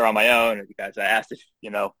 I was there on my own. And you guys, I asked if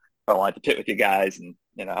I wanted to pit with you guys, and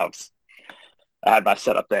I had my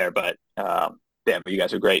setup there. But but you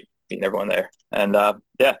guys are great, meeting everyone there. And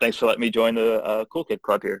thanks for letting me join the Cool Kid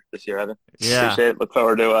Club here this year, Evan. Yeah, appreciate it. Look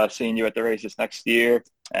forward to seeing you at the races next year,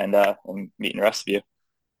 and meeting the rest of you.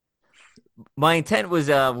 My intent was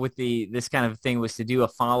with this kind of thing was to do a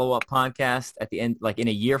follow-up podcast at the end, like in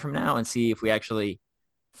a year from now, and see if we actually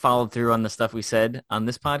followed through on the stuff we said on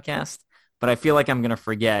this podcast. But I feel like I'm going to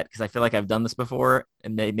forget because I feel like I've done this before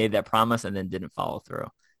and they made that promise and then didn't follow through.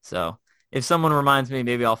 So if someone reminds me,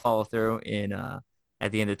 maybe I'll follow through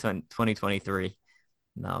at the end of 2023.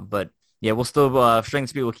 No, but yeah, we'll still Strength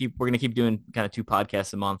Speed. We're going to keep doing kind of 2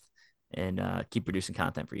 podcasts a month and keep producing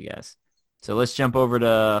content for you guys. So let's jump over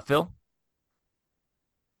to Phil.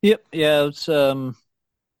 Yep. Yeah. It's kind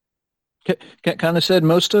of said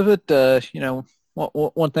most of it.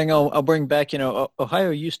 One thing I'll bring back. Ohio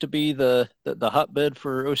used to be the hotbed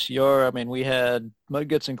for OCR. I mean, we had Mud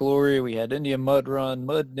Guts and Glory, we had Indian Mud Run,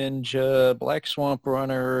 Mud Ninja, Black Swamp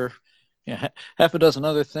Runner, half a dozen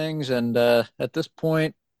other things. And at this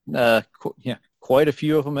point, quite a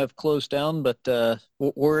few of them have closed down. But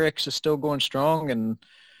Oryx is still going strong, and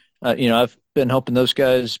I've been helping those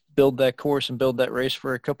guys build that course and build that race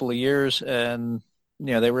for a couple of years, and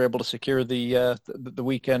they were able to secure the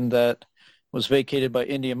weekend that was vacated by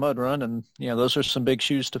Indian Mud Run, and those are some big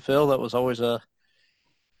shoes to fill. That was always a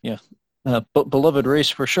beloved race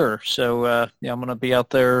for sure. So I'm going to be out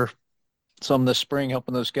there some this spring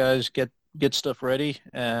helping those guys get stuff ready,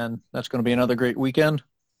 and that's going to be another great weekend.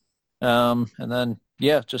 And then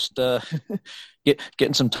just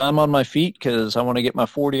getting some time on my feet because I want to get my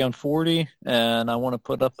 40 on 40, and I want to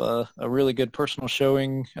put up a really good personal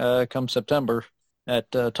showing come September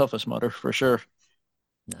at Toughest Mudder for sure.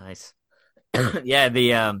 Nice.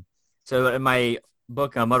 Yeah, so in my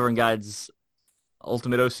book, Mud Run Guide's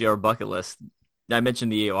Ultimate OCR Bucket List, I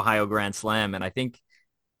mentioned the Ohio Grand Slam, and I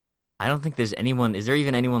don't think there's anyone. Is there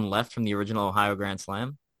even anyone left from the original Ohio Grand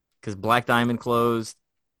Slam? Because Black Diamond closed.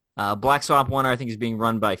 Black Swamp Runner, I think, is being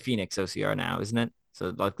run by Phoenix OCR now, isn't it?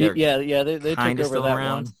 So like they took over that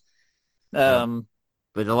around. One.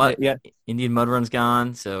 But a lot. Indian Mud Run's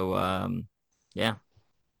gone, so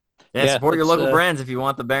support your local brands if you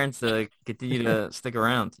want the brands to continue to stick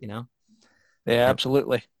around. Yeah,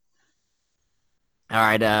 absolutely. All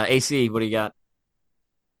right, AC, what do you got?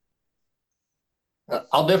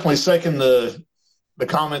 I'll definitely second the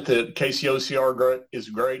comment that KCOCR is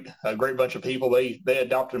great. A great bunch of people. They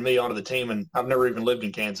adopted me onto the team, and I've never even lived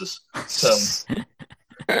in Kansas. So,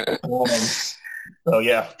 love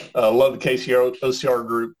the KCOCR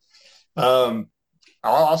group. I'll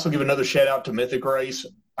also give another shout out to Mythic Race.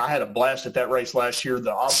 I had a blast at that race last year.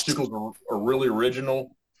 The obstacles are really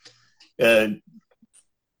original. Bill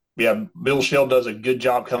Shell does a good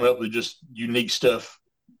job coming up with just unique stuff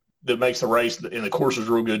that makes the race, and the course is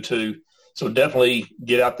real good too. So definitely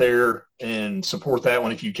get out there and support that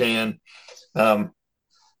one if you can. I'll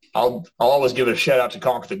always give a shout out to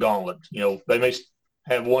Conquer the Gauntlet. They may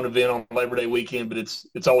have one event on Labor Day weekend, but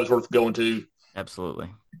it's always worth going to. Absolutely.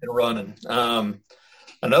 And running.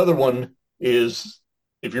 Another one is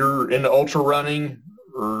if you're into ultra running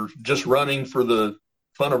or just running for the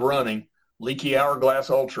fun of running, Leaky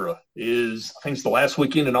Hourglass Ultra is, I think it's the last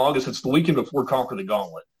weekend in August. It's the weekend before Conquer the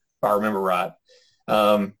Gauntlet, if I remember right.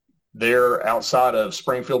 They're outside of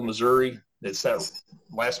Springfield, Missouri. It's that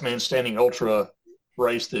last man standing ultra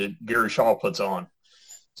race that Gary Shaw puts on.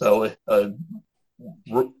 So,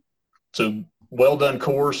 well done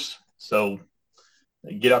course. So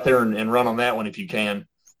get out there and run on that one if you can.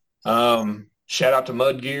 shout out to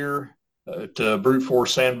Mud Gear, to Brute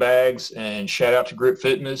Force Sandbags, and shout out to Grip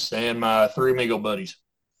Fitness and my 3 Amigo buddies.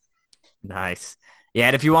 Nice. Yeah,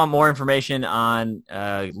 and if you want more information on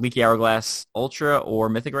Leaky Hourglass Ultra or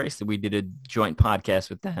Mythic Race, we did a joint podcast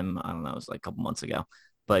with them. I don't know, it was like a couple months ago.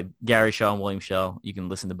 But Gary Shaw and William Shaw, you can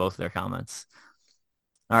listen to both of their comments.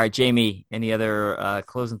 All right, Jamie, any other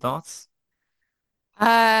closing thoughts?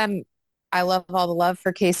 I love all the love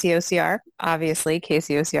for KCOCR. Obviously,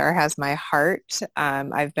 KCOCR has my heart.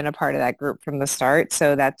 I've been a part of that group from the start.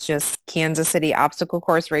 So that's just Kansas City obstacle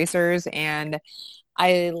course racers. And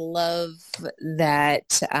I love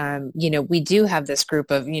that, we do have this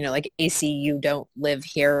group of, like AC, you don't live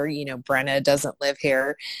here, Brenna doesn't live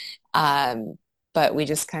here. But we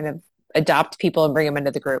just kind of adopt people and bring them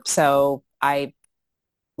into the group. So I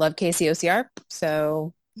love KCOCR.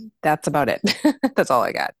 So that's about it. That's all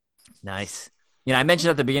I got. Nice. I mentioned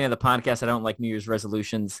at the beginning of the podcast I don't like New Year's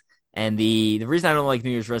resolutions. And the reason I don't like New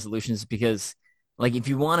Year's resolutions is because, like, if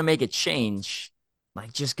you want to make a change,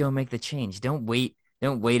 like, just go make the change. Don't wait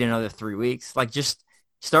another 3 weeks. Like, just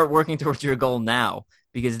start working towards your goal now.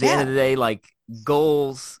 Because at the end of the day, like,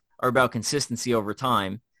 goals are about consistency over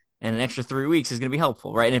time. And an extra 3 weeks is going to be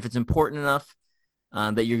helpful, right? And if it's important enough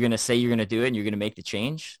that you're going to say you're going to do it and you're going to make the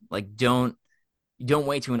change, like, don't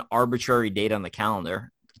wait to an arbitrary date on the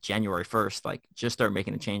calendar, January 1st. Like, just start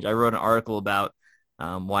making a change. I wrote an article about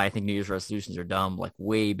why I think New Year's resolutions are dumb, like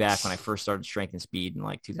way back when I first started Strength and Speed in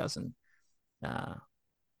like 2000, I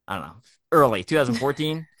don't know, early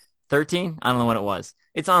 2014, 13. I don't know when it was.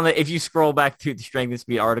 It's on if you scroll back to the Strength and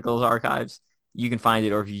Speed articles archives, you can find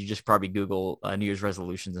it. Or if you just probably Google New Year's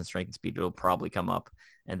resolutions and Strength and Speed, it'll probably come up,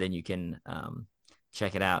 and then you can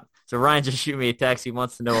check it out. So Ryan just shoot me a text. He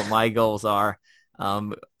wants to know what my goals are.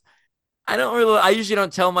 I usually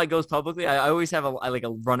don't tell my goals publicly. I always have a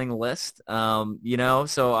running list,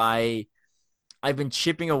 so I've been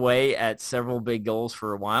chipping away at several big goals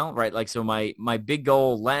for a while, right? Like, so my big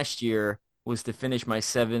goal last year was to finish my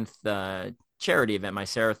 7th charity event, my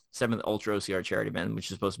 7th Ultra OCR charity event, which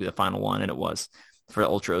is supposed to be the final one, and it was for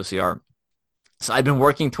Ultra OCR. So I've been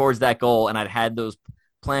working towards that goal, and I'd had those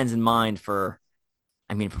plans in mind for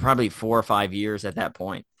probably 4 or 5 years at that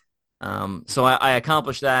point. So I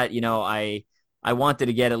accomplished that. I wanted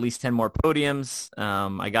to get at least 10 more podiums.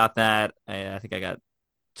 I got that. I think I got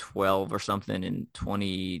 12 or something in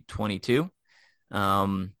 2022.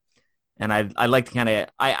 And I like to kind of,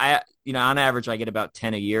 on average, I get about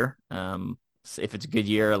 10 a year. If it's a good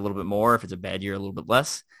year, a little bit more. If it's a bad year, a little bit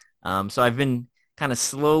less. So I've been kind of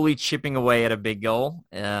slowly chipping away at a big goal.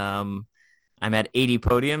 I'm at 80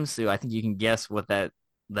 podiums. So I think you can guess what that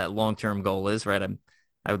long-term goal is, right?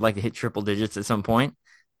 I would like to hit triple digits at some point,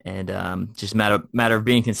 and just matter of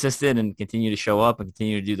being consistent and continue to show up and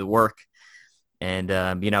continue to do the work. And,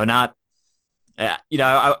 I'd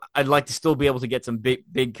like to still be able to get some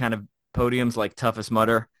big kind of podiums like Toughest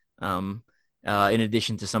Mudder, in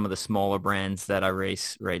addition to some of the smaller brands that I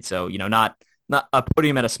race, right? So, not a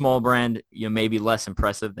podium at a small brand, may be less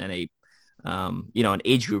impressive than an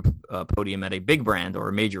age group podium at a big brand or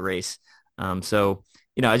a major race. So,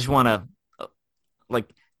 I just want to,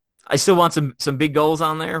 I still want some big goals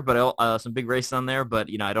on there, but some big races on there. But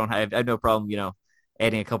I have no problem,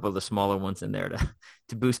 adding a couple of the smaller ones in there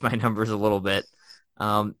to boost my numbers a little bit.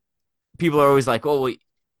 People are always like, "Oh, well,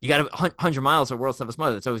 you got 100 miles at World's Toughest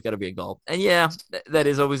Mudder. That's always got to be a goal." And yeah, that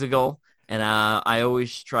is always a goal. And I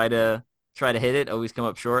always try to hit it. Always come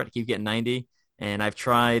up short. I keep getting 90. And I've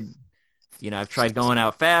tried going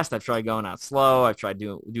out fast. I've tried going out slow. I've tried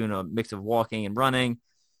doing a mix of walking and running.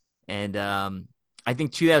 And I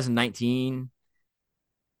think 2019,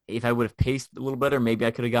 if I would have paced a little better, maybe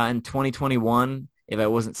I could have gotten 2021. If I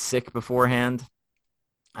wasn't sick beforehand,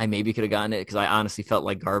 I maybe could have gotten it, because I honestly felt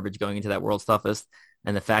like garbage going into that World's Toughest.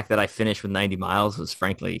 And the fact that I finished with 90 miles was,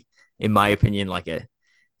 frankly, in my opinion,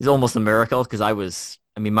 it's almost a miracle, because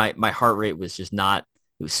my heart rate was just not,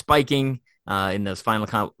 it was spiking in those final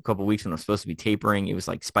couple of weeks when I was supposed to be tapering. It was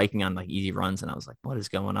like spiking on like easy runs, and I was like, what is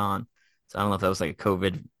going on? So I don't know if that was like a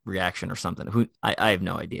COVID reaction or something. I have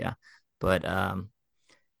no idea. But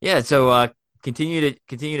so continue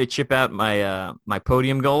to chip out my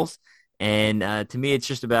podium goals. And to me, it's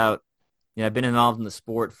just about, I've been involved in the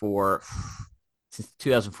sport since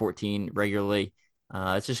 2014 regularly.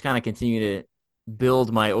 It's just kind of continue to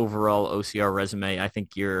build my overall OCR resume. I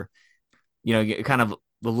think you're kind of,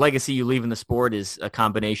 the legacy you leave in the sport is a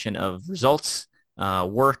combination of results,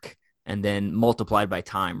 work, and then multiplied by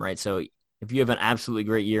time, right? So if you have an absolutely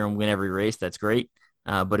great year and win every race, that's great.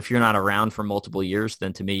 But if you're not around for multiple years,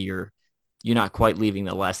 then to me, you're not quite leaving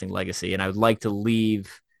the lasting legacy. And I would like to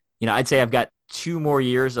leave, I'd say I've got 2 more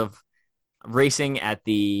years of racing at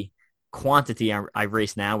the quantity I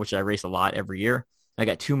race now, which I race a lot every year. I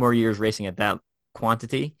got 2 more years racing at that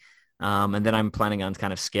quantity. And then I'm planning on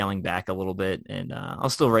kind of scaling back a little bit, and I'll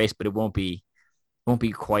still race, but it won't be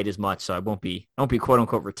quite as much. So I won't be quote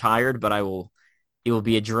unquote retired, but it will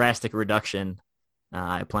be a drastic reduction.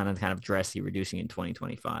 I plan on kind of drastically reducing in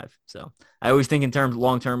 2025. So I always think in terms of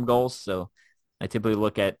long-term goals. So I typically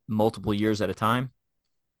look at multiple years at a time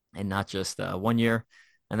and not just 1 year.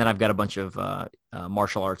 And then I've got a bunch of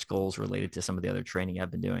martial arts goals related to some of the other training I've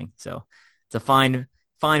been doing. So it's a fine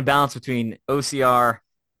balance between OCR,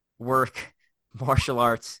 work, martial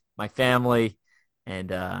arts, my family,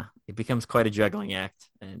 and it becomes quite a juggling act.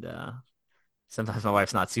 And sometimes my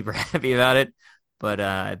wife's not super happy about it, but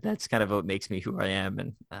that's kind of what makes me who I am.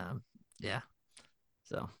 And yeah,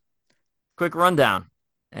 so quick rundown.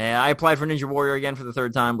 I applied for Ninja Warrior again for the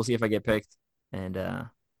 3rd time. We'll see if I get picked. And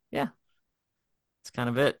yeah, that's kind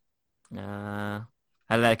of it. How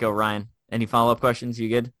did that go, Ryan? Any follow-up questions? You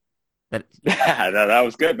good? That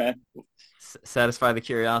was good, man. Satisfy the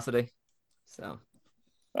curiosity. So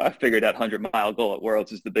I figured that 100-mile goal at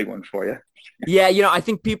Worlds is the big one for you. Yeah, I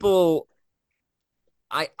think people,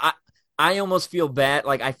 I almost feel bad.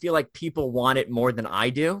 Like, I feel like people want it more than I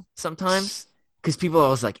do sometimes, because people are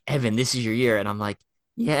always like, Evan, this is your year. And I'm like,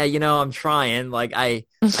 yeah, I'm trying. Like, I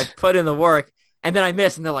put in the work, and then I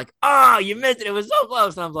miss, and they're like, oh, you missed it. It was so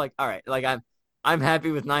close. And I'm like, all right, like, I'm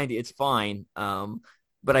happy with 90. It's fine.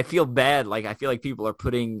 But I feel bad. Like, I feel like people are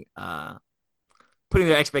putting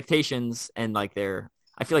their expectations, and like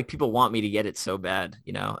I feel like people want me to get it so bad,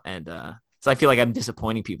 and so I feel like I'm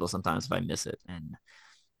disappointing people sometimes if I miss it. And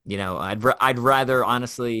I'd rather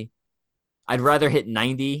hit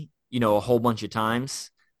 90, a whole bunch of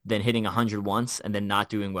times than hitting 100 once and then not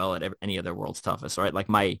doing well at any other World's Toughest, right? Like,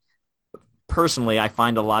 personally, I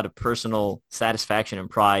find a lot of personal satisfaction and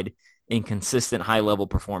pride in consistent high-level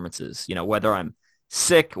performances, whether I'm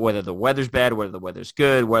sick, whether the weather's bad, whether the weather's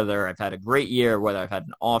good, whether I've had a great year, whether I've had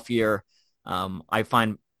an off year. I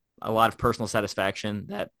find a lot of personal satisfaction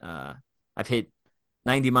that I've hit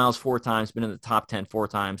 90 miles 4 times, been in the top 10 4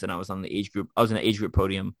 times, and I was in the age group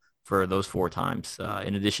podium for those 4 times,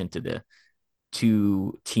 in addition to the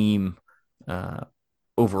 2 team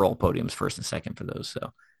overall podiums, 1st and 2nd for those.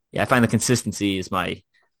 So yeah, I find the consistency is my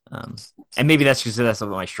and maybe that's what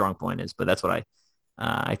my strong point is, but that's what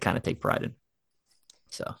I kind of take pride in.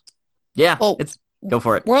 So yeah, well, go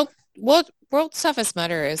for it. World's Toughest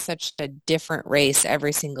Mudder is such a different race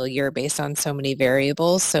every single year based on so many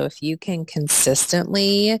variables. So if you can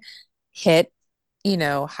consistently hit,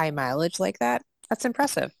 high mileage like that, that's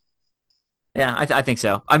impressive. Yeah, I think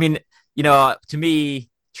so. I mean, to me,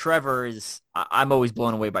 I'm always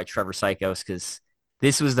blown away by Trevor Sykos, because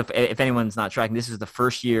this was if anyone's not tracking, this was the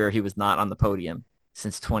first year he was not on the podium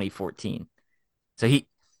since 2014. So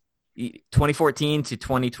 2014 to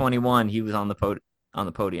 2021, he was on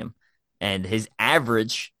the podium. And his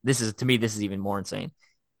average, this is even more insane.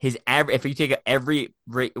 His average, if you take every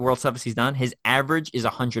World Toughest he's done, his average is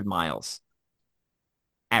 100 miles.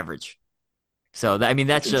 Average. So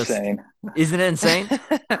that's just insane. Isn't it insane?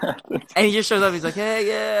 And he just shows up. He's like, hey,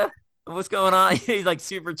 yeah, what's going on? He's like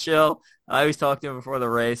super chill. I always talked to him before the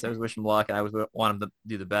race. I was wishing him luck, and I always want him to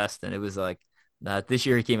do the best. And it was like, this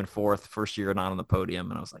year he came in 4th, first year not on the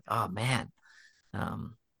podium, and I was like, oh man.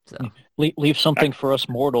 So leave something for us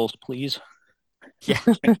mortals, please. Yeah.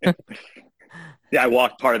 Yeah, I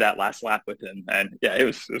walked part of that last lap with him, and yeah, it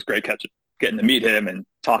was great getting to meet him and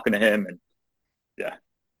talking to him, and yeah,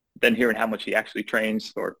 then hearing how much he actually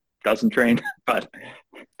trains or doesn't train. But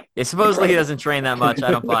yeah, supposedly he doesn't train that much.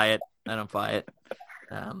 I don't buy it.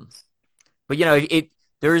 But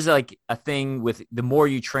there is like a thing with the more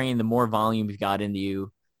you train, the more volume you've got into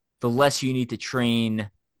you, the less you need to train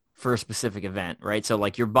for a specific event, right? So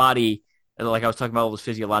like your body, like I was talking about all those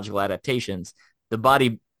physiological adaptations, the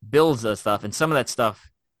body builds that stuff, and some of that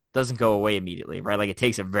stuff doesn't go away immediately, right? Like it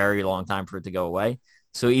takes a very long time for it to go away.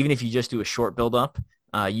 So even if you just do a short buildup,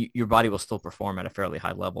 your body will still perform at a fairly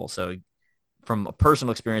high level. So from a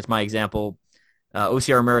personal experience, my example,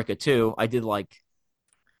 OCR America 2, I did like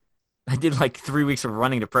 3 weeks of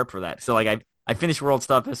running to prep for that. So like I finished World's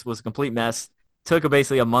Toughest, was a complete mess, took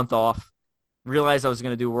basically a month off, realized I was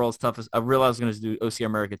going to do World's Toughest. I realized I was going to do OCR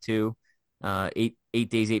America 2, 8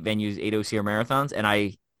 days, 8 venues, 8 OCR marathons. And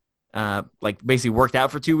I basically worked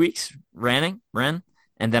out for 2 weeks, ran,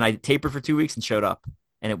 and then I tapered for 2 weeks and showed up.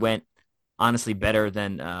 And it went honestly better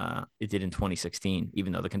than it did in 2016,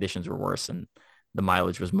 even though the conditions were worse and the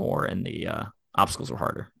mileage was more and the obstacles were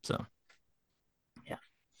harder. So, yeah.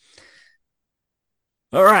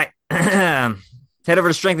 All right. Head over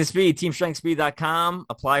to Strength and Speed, teamstrengthspeed.com.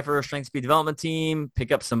 Apply for a Strength Speed development team.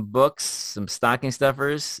 Pick up some books, some stocking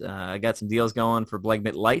stuffers. I got some deals going for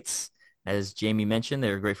Blegmit Lights. As Jamie mentioned,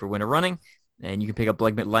 they're great for winter running. And you can pick up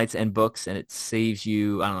Blegmit Lights and books, and it saves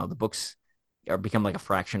you, I don't know, the books are become like a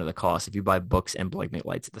fraction of the cost if you buy books and Blegmit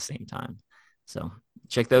Lights at the same time. So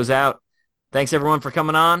check those out. Thanks, everyone, for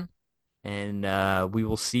coming on. And we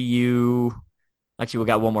will see you. Actually, we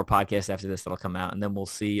got one more podcast after this that'll come out, and then we'll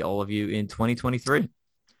see all of you in 2023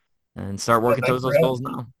 and start working towards those goals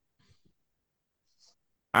now.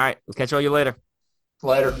 All right. We'll catch all you later.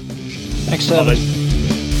 Later. Thanks, Evan.